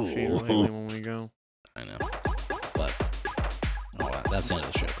going to the theater lately when we go. I know. But, that's the end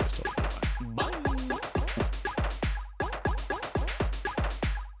of the show, Crystal.